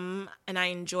 and I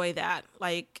enjoy that.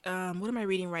 Like, what am I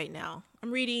reading right now?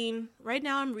 I'm reading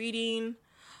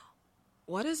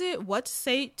what is it, what to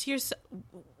say to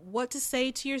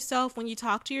yourself when you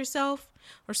talk to yourself,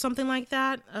 or something like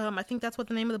that. I think that's what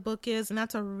the name of the book is, and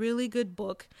that's a really good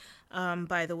book,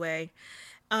 by the way.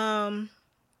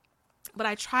 but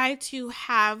I try to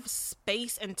have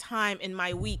space and time in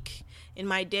my week, in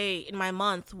my day, in my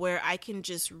month where I can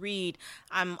just read.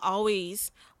 I'm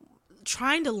always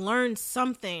trying to learn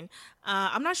something.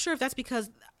 I'm not sure if that's because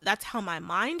that's how my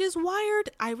mind is wired.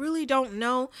 I really don't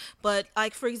know. But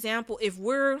like, for example, if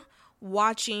we're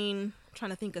watching, I'm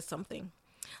trying to think of something.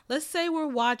 Let's say we're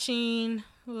watching,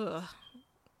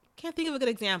 can't think of a good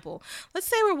example. Let's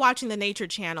say we're watching the Nature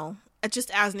Channel,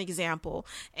 just as an example,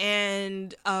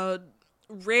 and a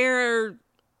rare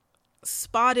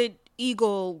spotted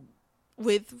eagle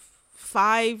with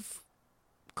 5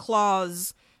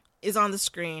 claws is on the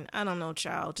screen. I don't know,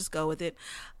 child. Just go with it.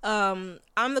 I'm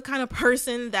the kind of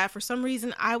person that for some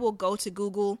reason I will go to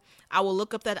Google. I will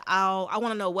look up that owl. I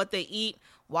want to know what they eat.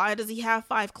 Why does he have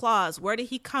 5 claws? Where did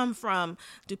he come from?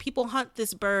 Do people hunt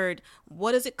this bird?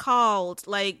 What is it called?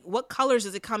 Like, what colors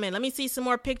does it come in? Let me see some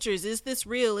more pictures. Is this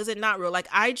real? Is it not real? Like,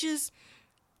 I'll just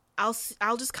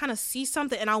kind of see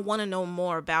something and I want to know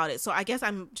more about it. So I guess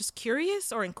I'm just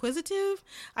curious or inquisitive.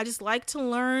 I just like to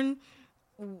learn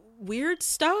weird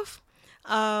stuff.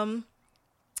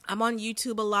 I'm on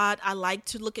YouTube a lot. I like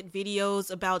to look at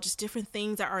videos about just different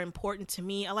things that are important to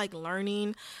me. I like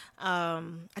learning. I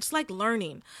just like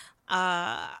learning.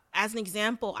 As an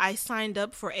example, I signed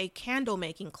up for a candle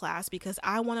making class because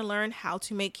I want to learn how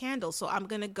to make candles. So I'm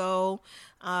going to go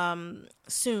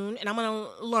soon and I'm going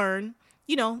to learn,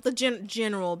 you know, the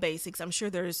general basics. I'm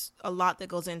sure there's a lot that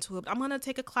goes into it. But I'm going to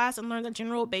take a class and learn the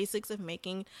general basics of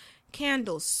making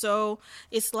candles. So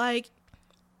it's like,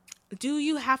 do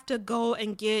you have to go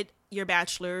and get your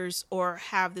bachelor's or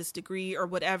have this degree or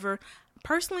whatever?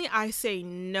 Personally, I say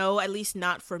no, at least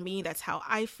not for me. That's how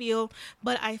I feel.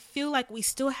 But I feel like we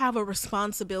still have a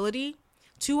responsibility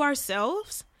to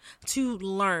ourselves to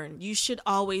learn. You should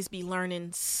always be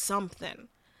learning something.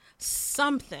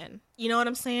 You know what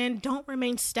I'm saying? Don't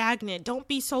remain stagnant. Don't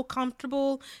be so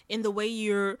comfortable in the way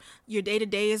your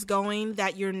day-to-day is going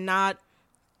that you're not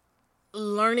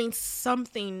learning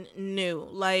something new.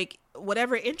 Like,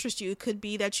 whatever interests you, it could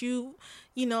be that you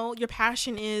know, your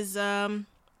passion is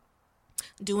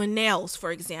doing nails,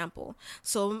 for example.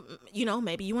 So, you know,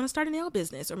 maybe you want to start a nail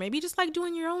business, or maybe just like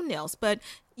doing your own nails, but,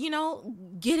 you know,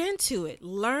 get into it.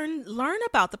 Learn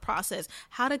about the process,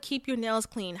 how to keep your nails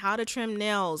clean, how to trim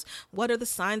nails, what are the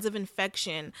signs of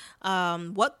infection,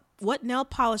 what nail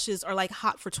polishes are like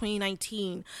hot for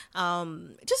 2019,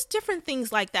 just different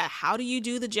things like that. How do you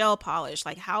do the gel polish?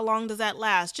 Like, how long does that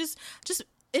last? Just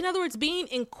in other words, being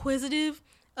inquisitive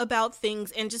about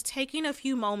things and just taking a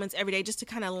few moments every day just to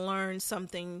kind of learn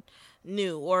something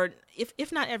new, or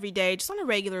if not every day, just on a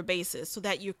regular basis, so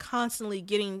that you're constantly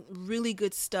getting really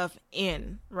good stuff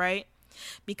in, right?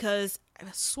 Because I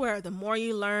swear, the more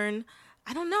you learn,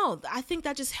 I don't know, I think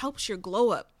that just helps your glow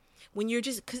up. When you're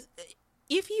just, because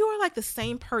if you are like the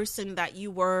same person that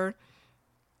you were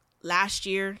last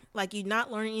year, like you're not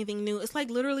learning anything new, it's like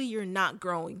literally you're not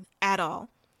growing at all.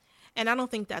 And I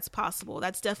don't think that's possible.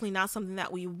 That's definitely not something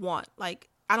that we want. Like,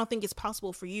 I don't think it's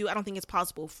possible for you. I don't think it's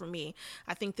possible for me.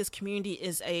 I think this community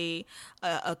is a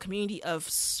community of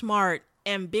smart,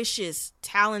 ambitious,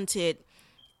 talented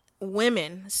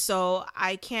women. So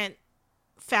I can't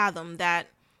fathom that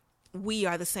we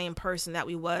are the same person that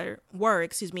we were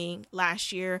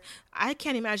last year. I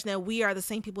can't imagine that we are the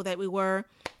same people that we were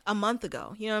a month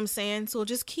ago. You know what I'm saying? So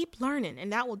just keep learning,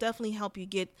 and that will definitely help you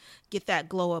get that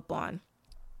glow up on.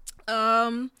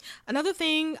 Another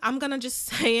thing, I'm gonna just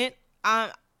say it.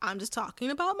 I'm just talking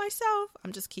about myself.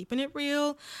 I'm just keeping it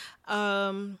real.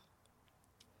 Shitty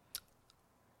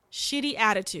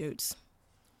attitudes.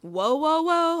 Whoa.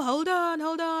 Hold on.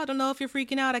 I don't know if you're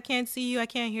freaking out. I can't see you. I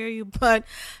can't hear you, but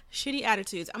shitty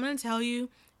attitudes. I'm going to tell you,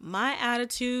 my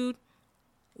attitude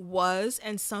was,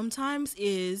 and sometimes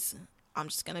is, I'm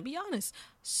just going to be honest,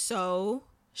 so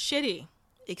shitty.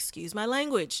 Excuse my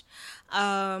language.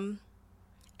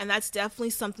 And that's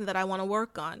definitely something that I want to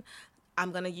work on.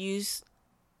 I'm going to use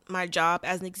my job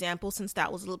as an example, since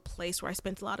that was a place where I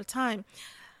spent a lot of time.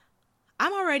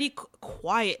 I'm already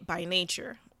quiet by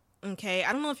nature. Okay,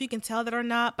 I don't know if you can tell that or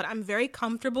not, but I'm very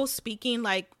comfortable speaking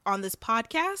like on this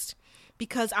podcast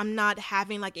because I'm not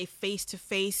having like a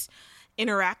face-to-face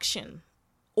interaction.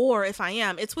 Or if I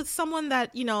am, it's with someone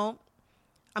that, you know,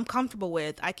 I'm comfortable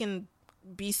with. I can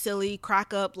be silly,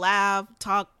 crack up, laugh,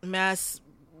 talk, mess,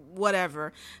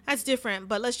 whatever. That's different.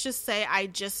 But let's just say I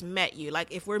just met you.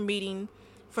 Like if we're meeting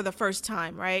for the first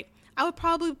time, right? I would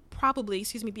probably,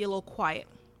 be a little quiet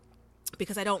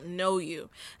because I don't know you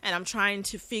and I'm trying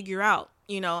to figure out,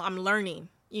 you know, I'm learning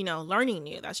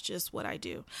you. That's just what I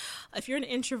do. If you're an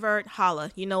introvert,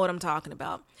 holla, you know what I'm talking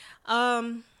about.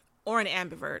 or an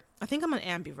ambivert. I think I'm an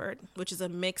ambivert, which is a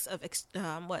mix of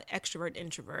extrovert,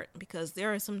 introvert, because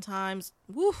there are sometimes,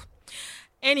 woo.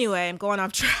 Anyway, I'm going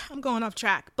off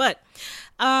track. But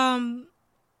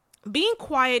being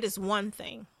quiet is one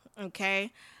thing,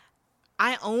 okay?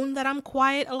 I own that I'm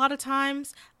quiet a lot of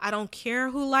times. I don't care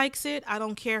who likes it. I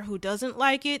don't care who doesn't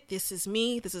like it. This is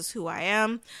me. This is who I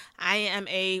am. I am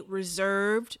a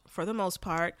reserved, for the most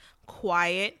part,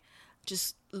 quiet,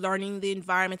 just learning the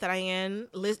environment that I am,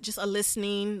 just a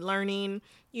listening, learning,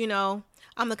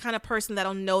 I'm the kind of person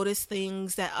that'll notice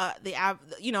things that,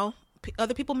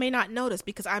 other people may not notice,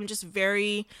 because I'm just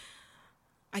very,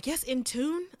 I guess, in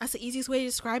tune. That's the easiest way to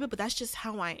describe it, but that's just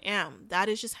how I am. That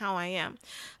is just how I am.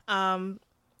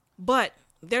 But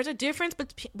there's a difference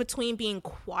between being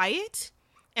quiet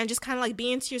and just kind of like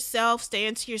being to yourself,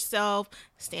 staying to yourself,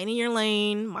 staying in your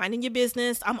lane, minding your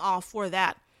business. I'm all for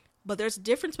that. But there's a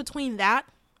difference between that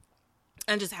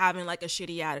and just having like a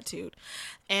shitty attitude.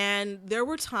 And there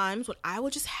were times when I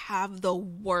would just have the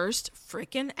worst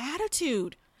freaking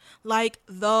attitude. Like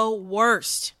the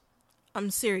worst. I'm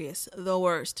serious. The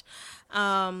worst.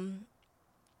 Where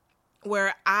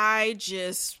I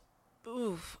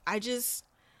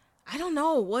don't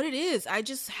know what it is. I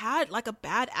just had like a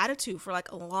bad attitude for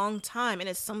like a long time. And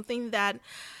it's something that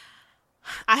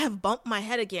I have bumped my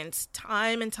head against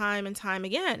time and time and time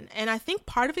again. And I think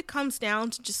part of it comes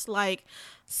down to just like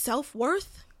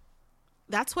self-worth.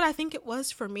 That's what I think it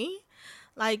was for me.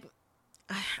 Like,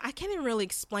 I can't even really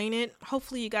explain it.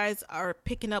 Hopefully you guys are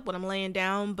picking up what I'm laying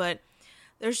down, but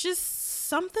there's just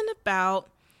something about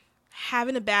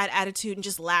having a bad attitude and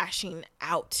just lashing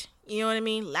out. You know what I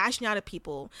mean? Lashing out at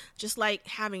people, just like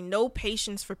having no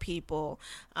patience for people.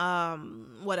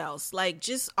 What else? Like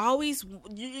just always,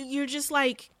 you're just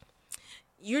like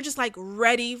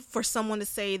ready for someone to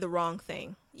say the wrong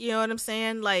thing. You know what I'm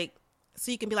saying? Like,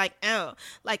 so you can be like, oh,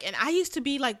 like, and I used to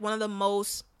be like one of the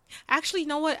most, actually, you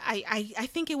know what? I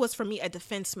think it was for me a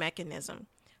defense mechanism.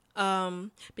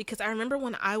 Because I remember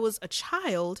when I was a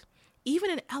child,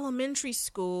 even in elementary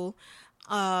school,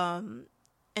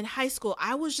 in high school,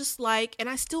 I was just like, and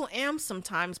I still am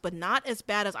sometimes, but not as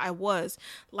bad as I was,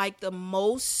 like the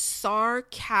most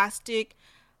sarcastic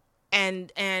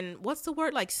and what's the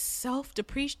word? Like is it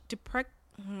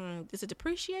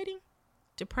depreciating?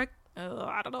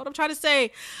 I don't know what I'm trying to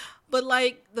say, but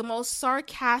like the most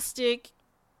sarcastic,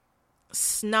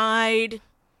 snide,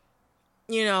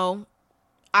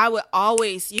 I would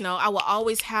always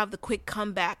have the quick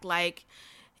comeback, like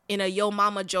in a yo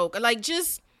mama joke, like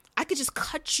I could just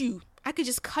cut you. I could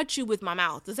just cut you with my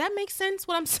mouth. Does that make sense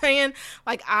what I'm saying?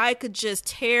 Like I could just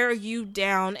tear you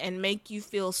down and make you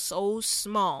feel so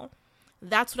small.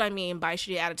 That's what I mean by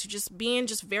shitty attitude. Just being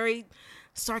just very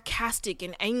sarcastic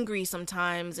and angry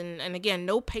sometimes. And again,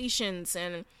 no patience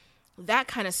and that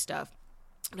kind of stuff.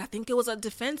 And I think it was a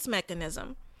defense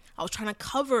mechanism. I was trying to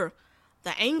cover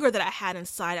the anger that I had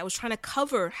inside. I was trying to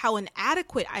cover how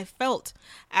inadequate I felt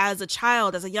as a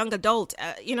child, as a young adult.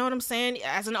 You know what I'm saying?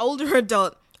 As an older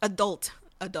adult.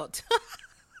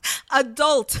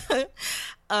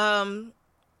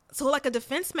 So like a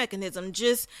defense mechanism,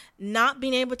 just not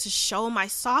being able to show my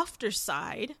softer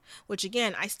side, which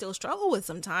again, I still struggle with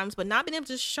sometimes, but not being able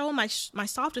to show my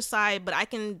softer side, but I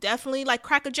can definitely like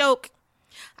crack a joke.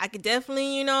 I could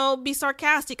definitely, be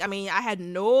sarcastic. I mean, I had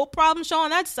no problem showing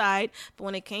that side, but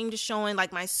when it came to showing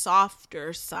like my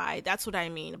softer side, that's what I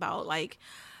mean about like,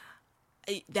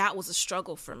 that was a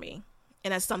struggle for me.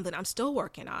 And that's something I'm still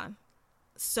working on.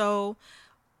 So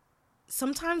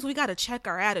sometimes we got to check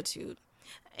our attitude.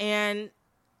 And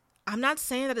I'm not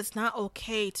saying that it's not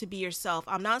okay to be yourself.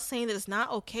 I'm not saying that it's not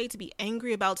okay to be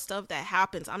angry about stuff that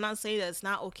happens. I'm not saying that it's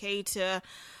not okay to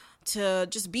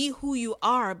just be who you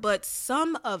are. But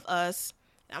some of us,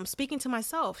 I'm speaking to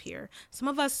myself here, some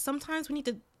of us, sometimes we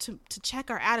need to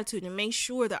check our attitude and make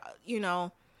sure that,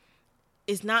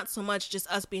 it's not so much just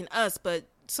us being us, but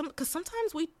because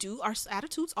sometimes our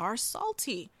attitudes are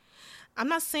salty. I'm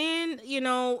not saying,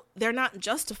 they're not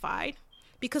justified,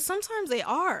 because sometimes they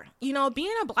are.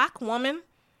 Being a Black woman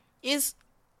it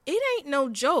ain't no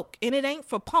joke, and it ain't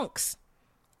for punks.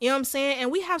 You know what I'm saying?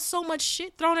 And we have so much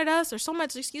shit thrown at us, or so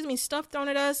much, stuff thrown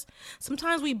at us.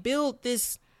 Sometimes we build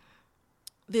this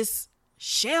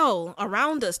shell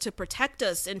around us to protect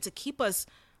us and to keep us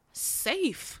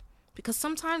safe, because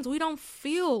sometimes we don't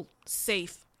feel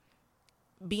safe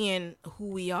being who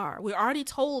we are. We're already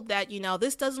told that,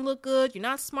 this doesn't look good. You're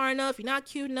not smart enough. You're not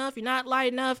cute enough. You're not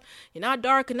light enough. You're not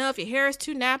dark enough. Your hair is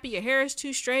too nappy. Your hair is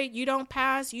too straight. You don't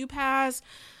pass. You pass.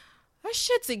 That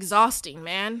shit's exhausting,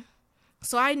 man.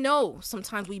 So I know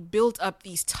sometimes we build up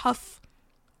these tough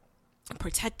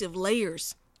protective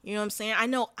layers You know what I'm saying? I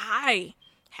know I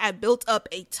had built up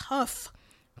a tough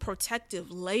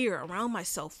protective layer around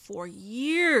myself for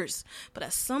years, but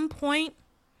at some point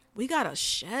we gotta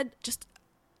shed just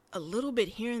a little bit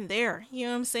here and there. You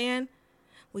know what I'm saying?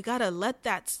 We gotta let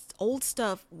that old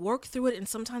stuff work through it, and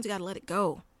sometimes you gotta let it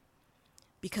go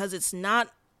because it's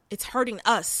hurting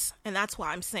us. And that's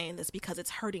why I'm saying this, because it's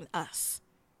hurting us,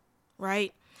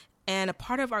 right? And a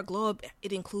part of our glow up,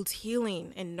 it includes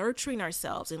healing and nurturing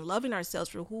ourselves and loving ourselves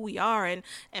for who we are and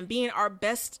being our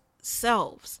best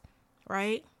selves,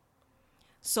 right?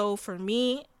 So for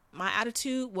me, my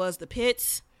attitude was the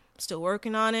pits. Still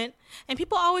working on it. And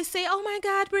people always say, oh my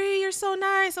God, Brie, you're so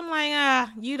nice. I'm like,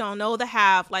 you don't know the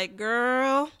half. Like,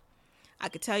 girl, I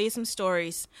could tell you some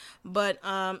stories, but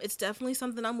it's definitely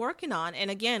something I'm working on.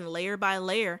 And again, layer by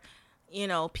layer, you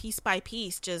know, piece by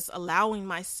piece, just allowing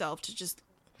myself to just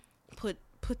put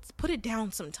it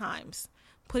down sometimes.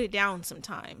 Put it down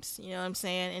sometimes. You know what I'm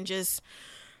saying? And just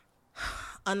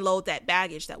unload that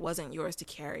baggage that wasn't yours to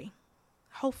carry.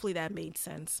 Hopefully that made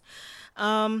sense.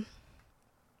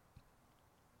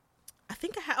 I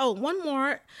think one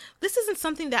more. This isn't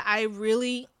something that I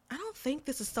don't think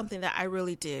this is something that I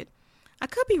really did. I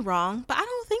could be wrong, but I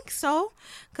don't think so.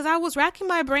 Because I was racking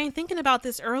my brain thinking about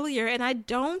this earlier, and I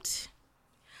don't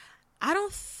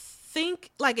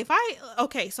think, like,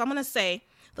 so I'm going to say,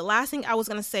 the last thing I was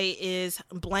going to say is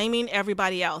blaming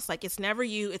everybody else. Like, it's never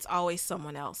you, it's always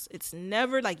someone else. It's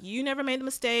never like you never made a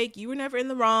mistake. You were never in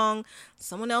the wrong.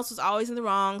 Someone else was always in the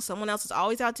wrong. Someone else is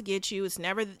always out to get you. It's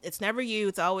never you.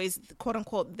 It's always quote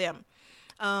unquote them.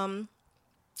 I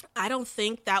don't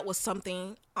think that was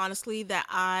something, honestly, that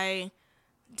I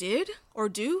did or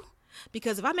do,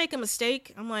 because if I make a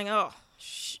mistake, I'm like,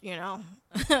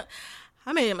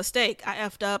 I made a mistake. I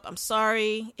effed up. I'm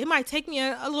sorry. It might take me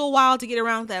a little while to get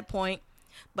around that point,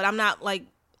 but I'm not like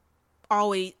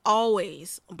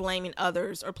always blaming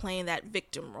others or playing that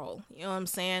victim role. You know what I'm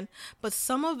saying? But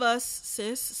some of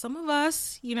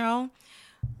us, you know,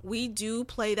 we do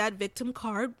play that victim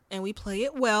card, and we play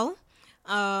it well.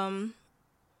 And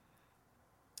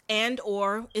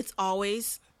or it's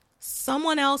always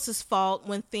someone else's fault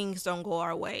when things don't go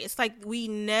our way. It's like we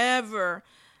never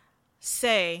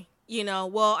say, you know,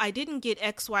 well, I didn't get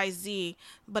XYZ,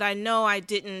 but I know I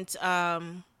didn't,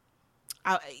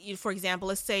 for example,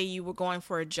 let's say you were going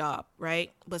for a job,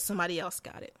 right? But somebody else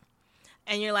got it.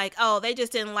 And you're like, oh, they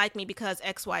just didn't like me because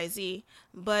XYZ.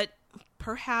 But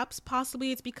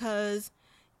possibly it's because,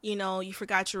 you know, you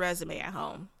forgot your resume at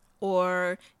home,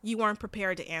 or you weren't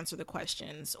prepared to answer the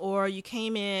questions, or you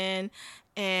came in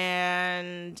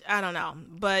and I don't know,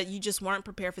 but you just weren't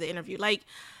prepared for the interview. Like,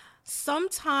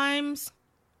 sometimes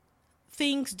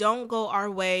things don't go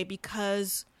our way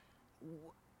because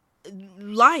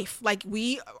life, like,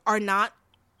 we are not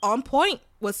on point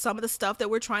with some of the stuff that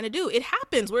we're trying to do. It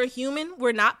happens. We're human.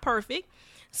 We're not perfect.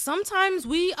 Sometimes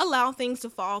we allow things to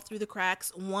fall through the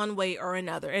cracks one way or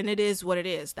another, and it is what it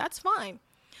is. That's fine.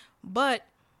 But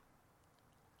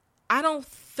I don't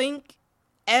think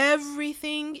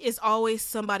everything is always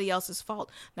somebody else's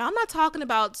fault. Now, I'm not talking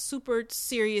about super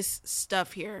serious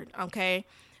stuff here, okay?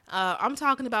 I'm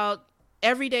talking about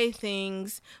everyday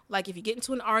things, like if you get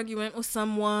into an argument with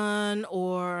someone,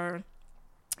 or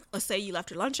let's say you left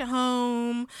your lunch at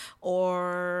home,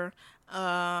 or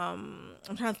I'm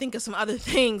trying to think of some other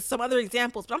things, some other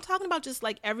examples, but I'm talking about just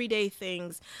like everyday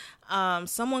things.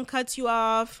 Someone cuts you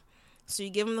off, so you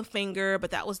give them the finger,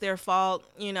 but that was their fault.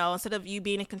 You know, instead of you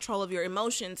being in control of your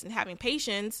emotions and having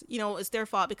patience, you know, it's their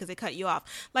fault because they cut you off.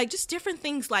 Like, just different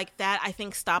things like that, I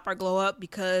think, stop our glow up,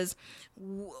 because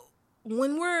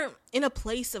when we're in a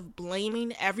place of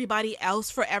blaming everybody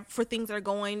else for things that are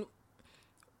going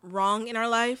wrong in our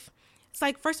life, it's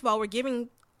like, first of all, we're giving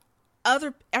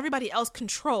everybody else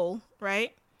control,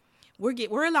 right?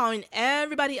 We're allowing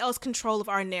everybody else control of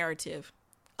our narrative,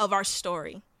 of our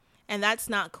story, and that's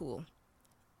not cool.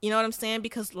 You know what I'm saying?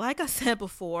 Because like I said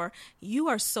before, you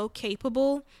are so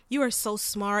capable, you are so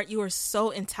smart, you are so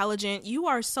intelligent, you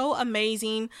are so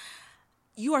amazing,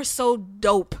 you are so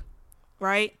dope,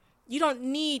 right? You don't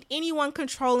need anyone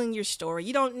controlling your story.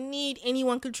 You don't need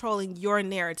anyone controlling your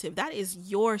narrative. That is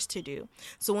yours to do.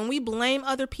 So when we blame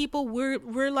other people,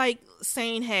 we're like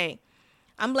saying, hey,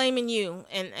 I'm blaming you.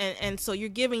 And so you're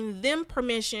giving them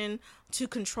permission to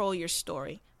control your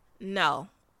story. No,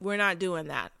 we're not doing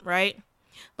that, right?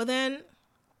 But then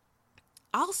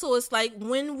also, it's like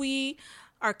when we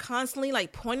are constantly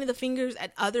like pointing the fingers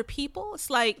at other people, it's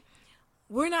like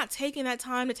we're not taking that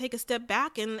time to take a step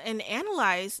back and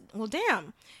analyze, well,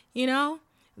 damn, you know,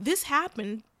 this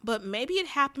happened, but maybe it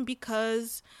happened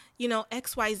because,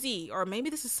 XYZ, or maybe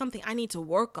this is something I need to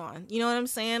work on. You know what I'm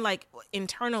saying? Like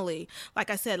internally, like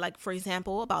I said, like for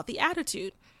example, about the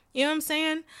attitude, you know what I'm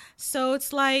saying? So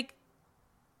it's like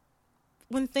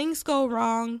when things go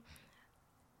wrong,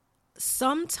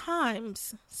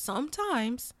 sometimes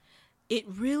it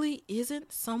really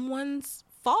isn't someone's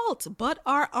fault but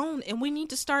our own, and we need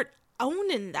to start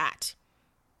owning that.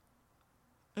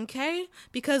 Okay?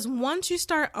 Because once you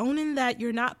start owning that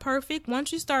you're not perfect,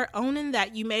 once you start owning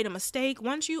that you made a mistake,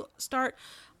 once you start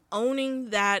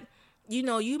owning that,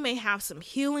 you may have some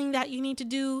healing that you need to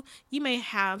do, you may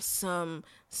have some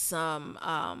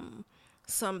things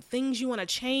you want to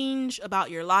change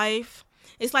about your life.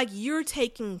 It's like you're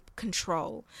taking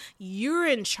control. You're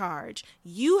in charge.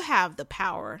 You have the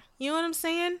power. You know what I'm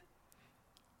saying?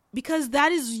 Because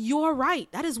that is your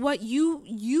right. That is what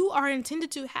you are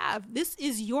intended to have. This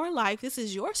is your life. This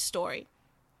is your story.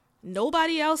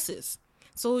 Nobody else's.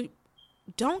 So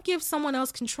don't give someone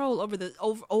else control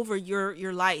over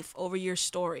your life, over your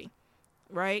story,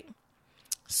 right?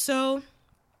 So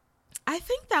I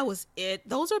think that was it.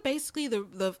 Those are basically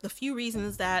the few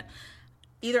reasons that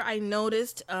either I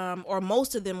noticed, or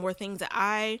most of them were things that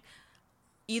I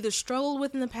either struggled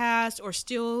with in the past or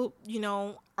still,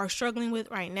 are struggling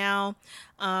with right now.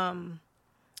 But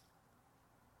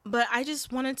I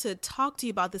just wanted to talk to you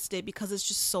about this today because it's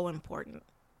just so important.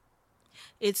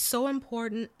 It's so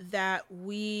important that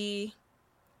we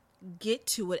get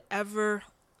to whatever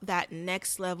that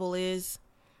next level is.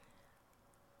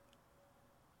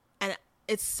 And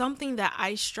it's something that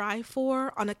I strive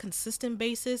for on a consistent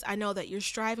basis. I know that you're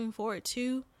striving for it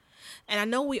too. And I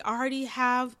know we already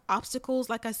have obstacles,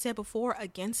 like I said before,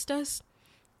 against us.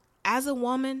 As a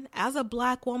woman, as a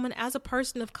Black woman, as a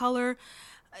person of color,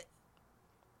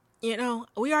 we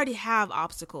already have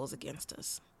obstacles against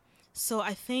us. So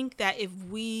I think that if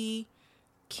we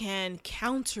can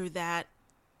counter that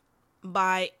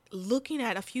by looking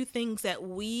at a few things that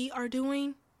we are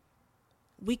doing,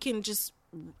 we can just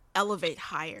elevate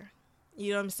higher.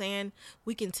 You know what I'm saying?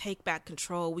 We can take back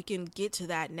control. We can get to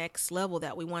that next level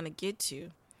that we want to get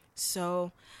to.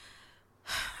 So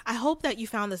I hope that you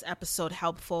found this episode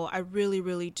helpful. I really,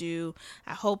 really do.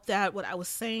 I hope that what I was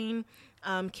saying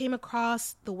came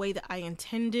across the way that I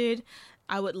intended.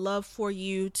 I would love for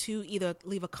you to either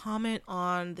leave a comment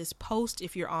on this post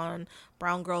if you're on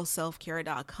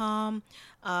browngirlselfcare.com,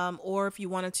 or if you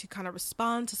wanted to kind of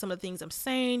respond to some of the things I'm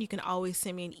saying, you can always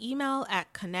send me an email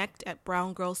at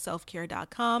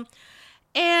connect@browngirlselfcare.com.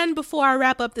 And before I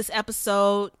wrap up this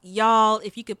episode, y'all,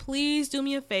 if you could please do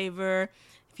me a favor,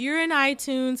 if you're in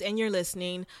iTunes and you're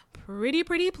listening, pretty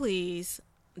please,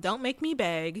 don't make me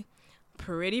beg,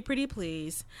 pretty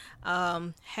please,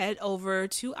 head over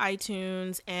to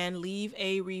iTunes and leave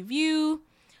a review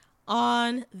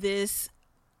on this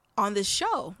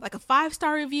show. Like a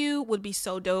 5-star review would be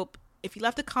so dope. If you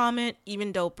left a comment,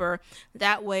 even doper.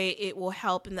 That way it will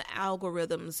help in the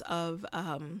algorithms of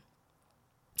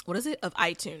of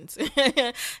iTunes.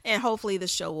 And hopefully the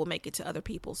show will make it to other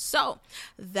people. So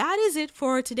that is it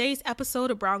for today's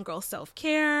episode of Brown Girl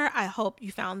Self-Care. I hope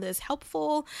you found this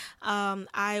helpful.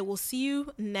 I will see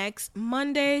you next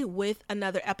Monday with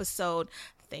another episode.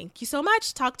 Thank you so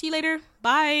much. Talk to you later.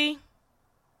 Bye.